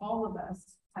Environments, all of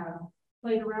us have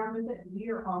played around with it. We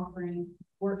are offering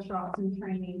workshops and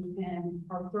training and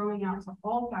are throwing out to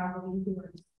all faculty who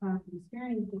are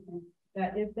experiencing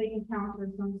that if they encounter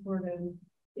some sort of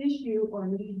issue or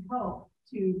need help,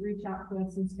 to reach out to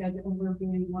us and schedule, and we're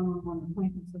doing one-on-one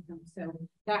appointments with them. So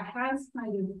that has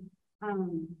kind of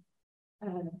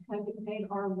have made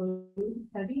our load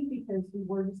heavy because we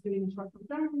were just doing instructional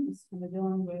design, just kind of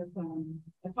dealing with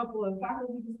a couple of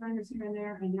faculty designers here and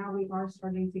there, and now we are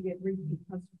starting to get repeat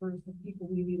customers of people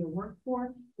we've either worked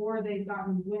for or they've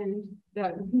gotten wind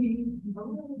that we are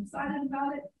really excited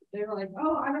about it. They're like,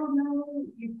 oh, I don't know,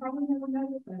 you probably never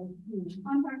know, but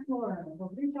contact Lora,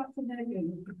 or reach out to Nick,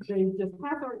 and they just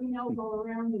pass our emails all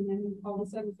around, and then all of a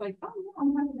sudden it's like, oh, yeah,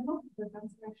 I'm happy to help, but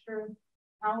that's an extra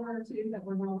hour or two that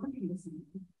we're not working to see.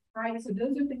 Right. So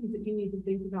those are things that you need to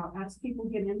think about as people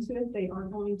get into it. They are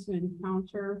going to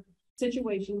encounter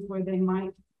situations where they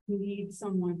might need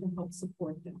someone to help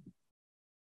support them.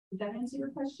 Did that answer your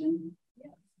question?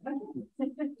 Yes.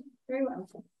 Okay. Very well.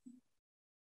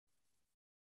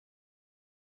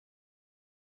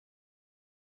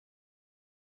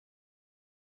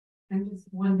 I'm just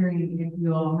wondering if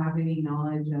you all have any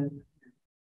knowledge of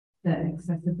the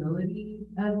accessibility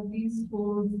of these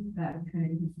tools. That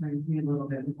kind of concerns me a little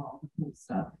bit with all the cool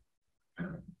stuff.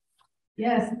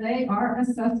 Yes, they are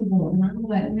accessible. And I'm gonna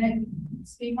let Nick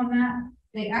speak on that.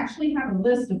 They actually have a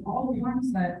list of all the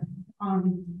ones that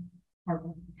are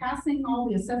passing all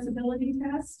the accessibility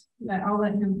tests, that I'll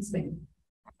let him speak.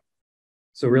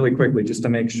 So really quickly, just to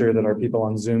make sure that our people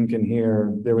on Zoom can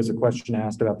hear, there was a question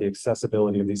asked about the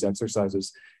accessibility of these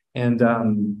exercises. And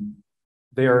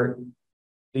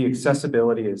the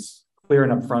accessibility is clear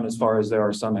and upfront as far as there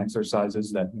are some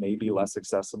exercises that may be less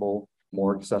accessible,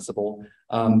 more accessible.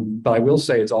 But I will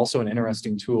say it's also an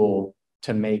interesting tool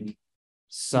to make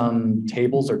some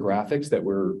tables or graphics that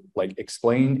were like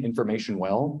explain information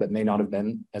well, but may not have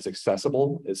been as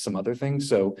accessible as some other things.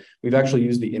 So we've actually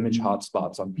used the image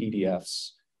hotspots on PDFs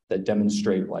that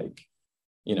demonstrate like,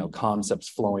 you know, concepts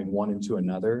flowing one into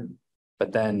another.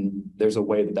 But then there's a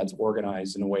way that that's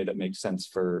organized in a way that makes sense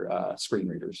for screen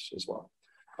readers as well.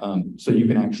 So you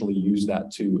can actually use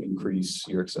that to increase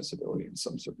your accessibility in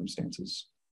some circumstances.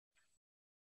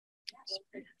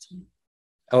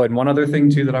 Oh, and one other thing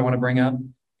too that I want to bring up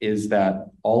is that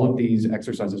all of these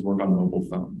exercises work on mobile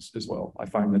phones as well. I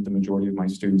find that the majority of my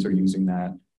students are using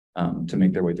that to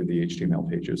make their way through the HTML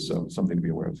pages. So something to be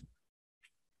aware of.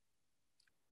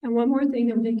 And one more thing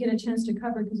that we didn't get a chance to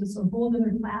cover because it's a whole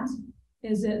other class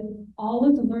is that all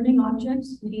of the learning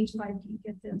objects in H5P,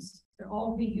 get this, they're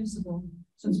all reusable.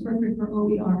 So it's perfect for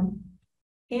OER.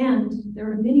 And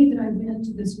there are many that I went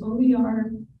to this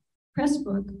OER press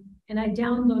book and I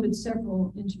downloaded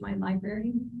several into my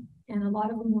library. And a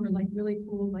lot of them were like really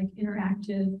cool, like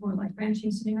interactive or like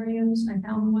branching scenarios. I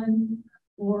found one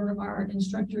for our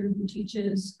instructor who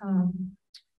teaches,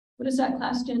 what is that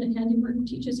class, Janet Handiwork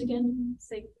teaches again?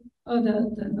 Safety. Oh,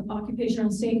 the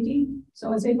occupational safety. So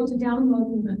I was able to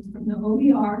download from the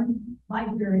OER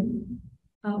library,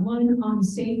 one on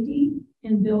safety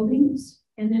in buildings,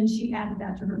 and then she added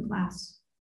that to her class.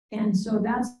 And so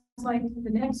that's like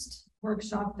the next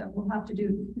workshop that we'll have to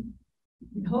do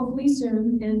hopefully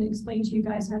soon and explain to you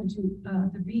guys how to do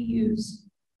the reuse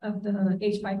of the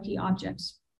H5P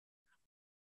objects.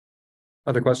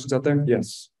 Other questions out there?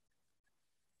 Yes.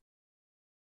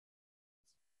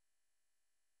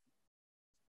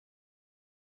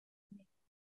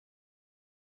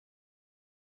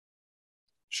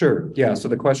 Sure. Yeah. So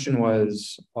the question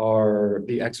was, are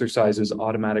the exercises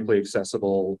automatically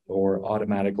accessible or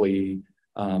automatically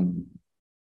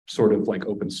sort of like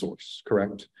open source,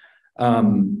 correct?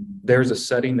 There's a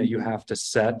setting that you have to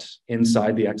set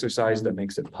inside the exercise that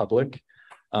makes it public.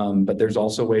 But there's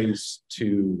also ways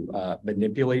to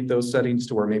manipulate those settings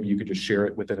to where maybe you could just share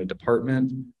it within a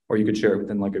department, or you could share it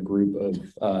within like a group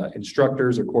of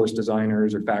instructors or course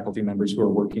designers or faculty members who are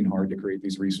working hard to create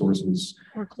these resources.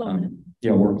 Or clone it.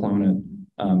 Yeah, or clone it.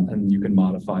 And you can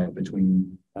modify it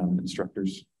between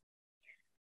instructors.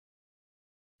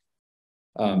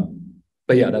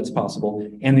 But yeah, that's possible.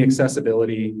 And the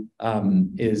accessibility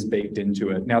is baked into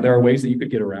it. Now, there are ways that you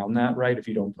could get around that, right? If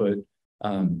you don't put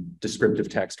descriptive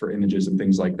text for images and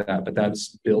things like that, but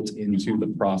that's built into the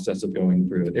process of going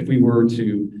through it. If we were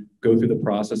to go through the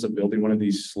process of building one of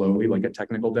these slowly, like a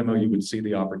technical demo, you would see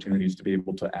the opportunities to be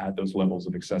able to add those levels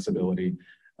of accessibility.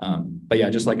 But yeah,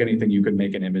 just like anything, you could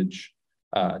make an image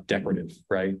decorative,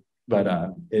 right?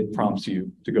 But it prompts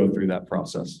you to go through that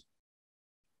process.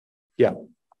 Yeah.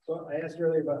 So I asked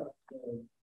earlier about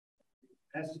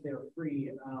asked if they were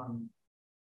free.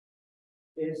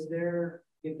 Is there,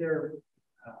 if they're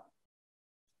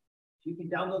if you can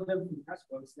download them from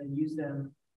Pressbooks, then use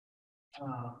them.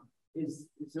 Is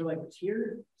there like a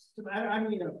tier? I don't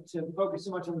mean to focus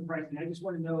so much on the pricing. I just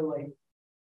want to know, like,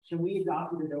 can we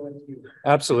adopt it or know what to do?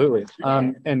 Absolutely.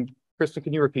 And Kristen,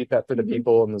 can you repeat that for the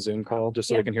people on the Zoom call, just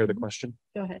so they can hear the question?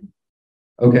 Go ahead.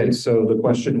 Okay, so the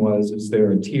question was, is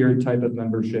there a tiered type of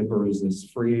membership, or is this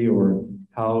free, or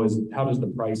how does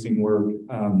the pricing work?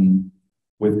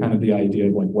 With kind of the idea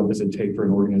of like, what does it take for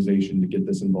an organization to get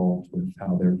this involved with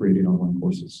how they're creating online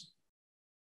courses?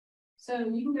 So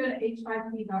you can go to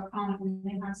H5P.com and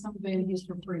they have some videos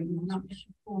for free, not the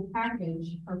full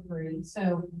package for free.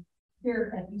 So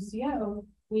here at UCO,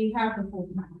 we have the full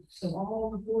package. So all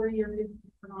the 40 or 50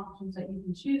 different options that you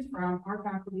can choose from, our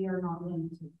faculty are not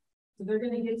limited. So they're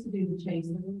going to get to do the chase,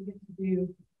 they're going to get to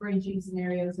do branching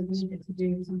scenarios, and then get to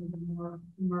do some of the more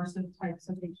immersive types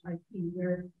of H5P,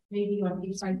 where maybe on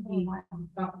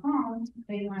H5P.com,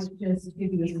 they might just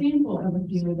give you a sample of a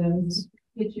few of those,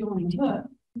 get you on the hook,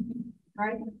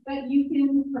 right? But you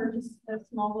can purchase a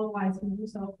small little license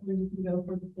yourself, or you can go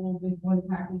for the full big one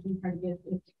package and try to get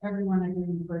everyone at your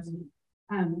university.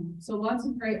 So lots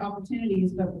of great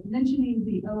opportunities, but mentioning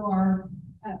the OER,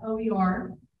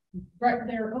 right,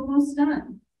 they're almost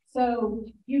done. So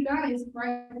you guys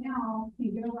right now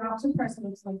can go out to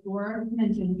Pressbooks, like Lora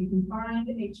mentioned. You can find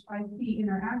H5P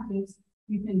interactives.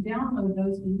 You can download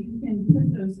those and you can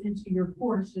put those into your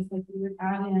course, just like you would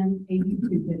add in a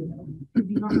YouTube video.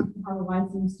 You don't have to have a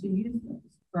license to use those,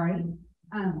 right?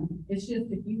 It's just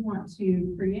if you want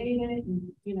to create it and,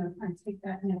 you know, kind of take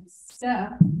that next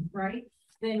step, right?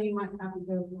 Then you might have to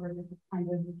go for a different kind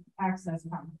of access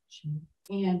package.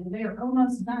 And they're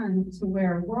almost done to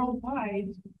where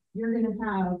worldwide, you're going to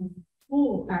have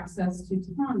full access to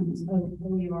tons of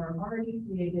OER already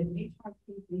created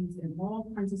H5P things and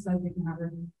all kinds of subject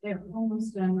matter. They're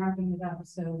almost done wrapping it up.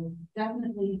 So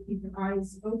definitely keep your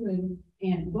eyes open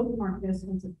and bookmark this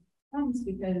once it comes,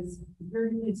 because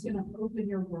it's going to open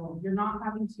your world. You're not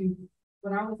having to,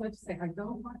 what I would like to say, I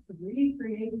don't want to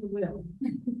recreate the wheel.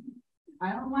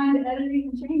 I don't mind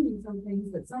editing and changing some things,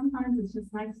 but sometimes it's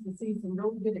just nice to see some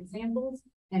really good examples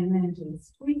and then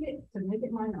just tweak it to make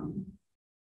it my own.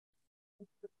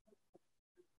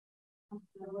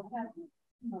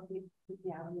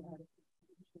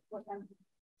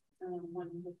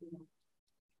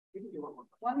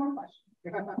 One more question.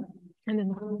 And then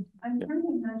I'm trying to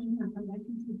imagine how I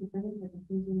can see the benefit of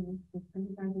using this for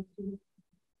undergraduate students.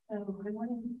 So I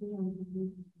wanted to see on the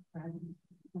strategy.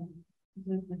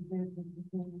 There's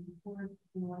before,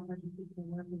 a lot of our people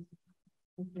work is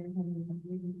if they're having a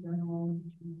reading journal.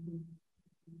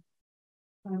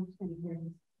 So I'm just going to hear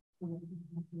this.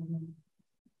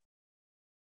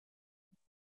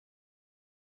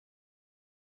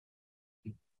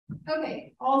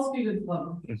 Okay, all students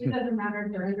love them. It doesn't matter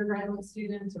if they're undergraduate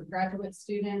students or graduate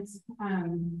students.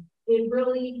 It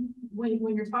really,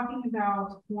 when you're talking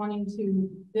about wanting to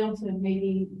them to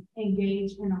maybe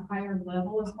engage in a higher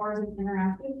level as far as an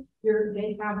interactive,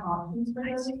 they have options for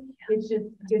those. It's just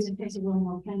going to take a little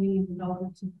more planning and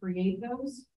development to create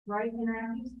those, right,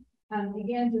 interactives.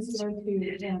 Again, just go to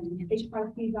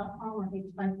H5P.com or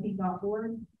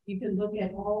H5P.org. You can look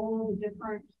at all the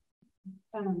different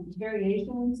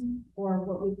variations or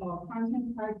what we call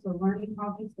content types or learning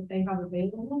topics that they have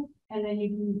available. And then you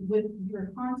can, with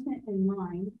your content in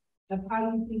mind of how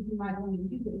you think you might want to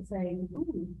use it, say,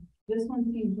 ooh, this one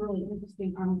seems really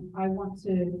interesting. I want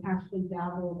to actually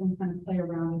dabble and kind of play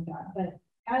around with that. But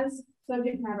as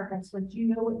subject matter experts, you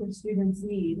know what your students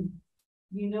need.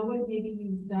 You know what maybe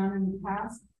you've done in the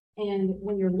past. And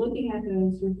when you're looking at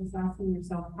those, you're just asking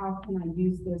yourself, how can I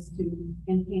use this to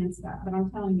enhance that? But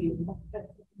I'm telling you,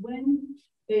 when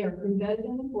they are embedded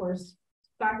in the course,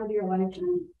 faculty are like,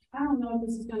 I don't know if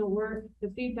this is going to work. The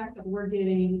feedback that we're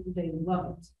getting, they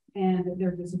love it. And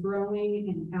they're just growing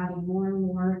and adding more and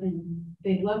more. And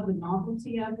they love the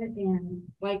novelty of it. And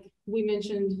like we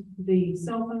mentioned, the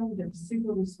cell phone, they're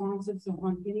super responsive. So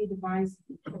on any device,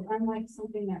 unlike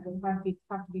something that would have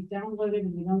to be downloaded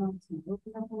and we don't know if it's going to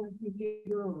open up on a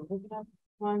computer or open up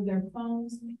on their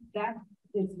phones, that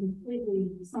is completely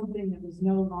something that is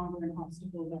no longer an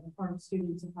obstacle that our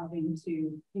students are having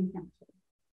to encounter.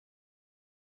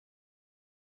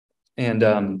 And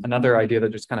another idea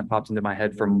that just kind of popped into my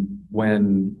head from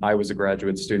when I was a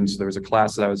graduate student. So there was a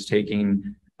class that I was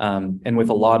taking, and with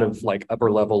a lot of like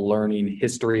upper level learning,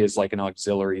 history is like an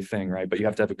auxiliary thing, right? But you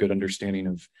have to have a good understanding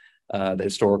of the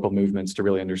historical movements to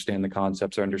really understand the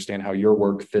concepts or understand how your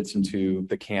work fits into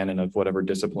the canon of whatever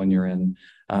discipline you're in.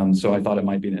 So I thought it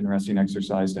might be an interesting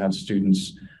exercise to have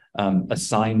students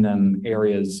assign them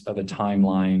areas of a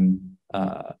timeline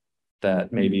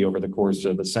that maybe over the course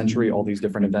of a century, all these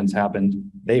different events happened.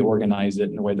 They organize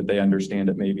it in a way that they understand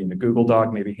it, maybe in a Google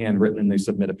Doc, maybe handwritten, and they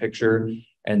submit a picture.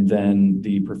 And then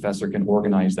the professor can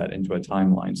organize that into a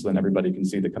timeline. So then everybody can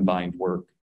see the combined work.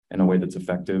 in a way that's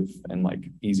effective and like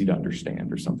easy to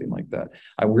understand or something like that.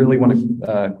 I really want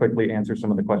to quickly answer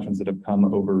some of the questions that have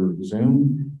come over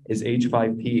Zoom. Is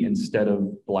H5P instead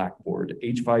of Blackboard?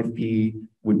 H5P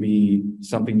would be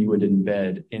something you would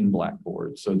embed in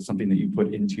Blackboard. So it's something that you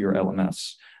put into your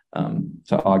LMS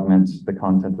to augment the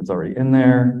content that's already in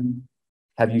there.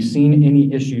 Have you seen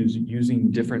any issues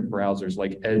using different browsers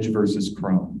like Edge versus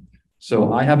Chrome?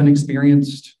 So I haven't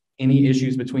experienced any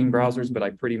issues between browsers, but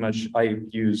I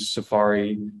use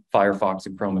Safari, Firefox,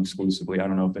 and Chrome exclusively. I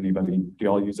don't know if anybody, do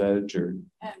y'all use Edge or?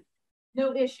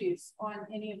 No issues on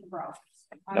any of the browsers.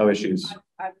 No issues.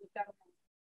 I've looked at them.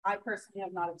 I personally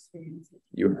have not experienced it.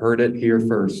 You heard it here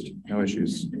first. No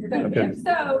issues. Okay.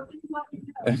 So,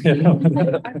 let me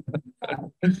know.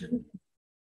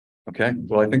 Okay.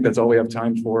 Well, I think that's all we have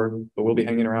time for, but we'll be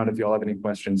hanging around if y'all have any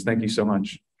questions. Thank you so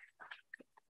much.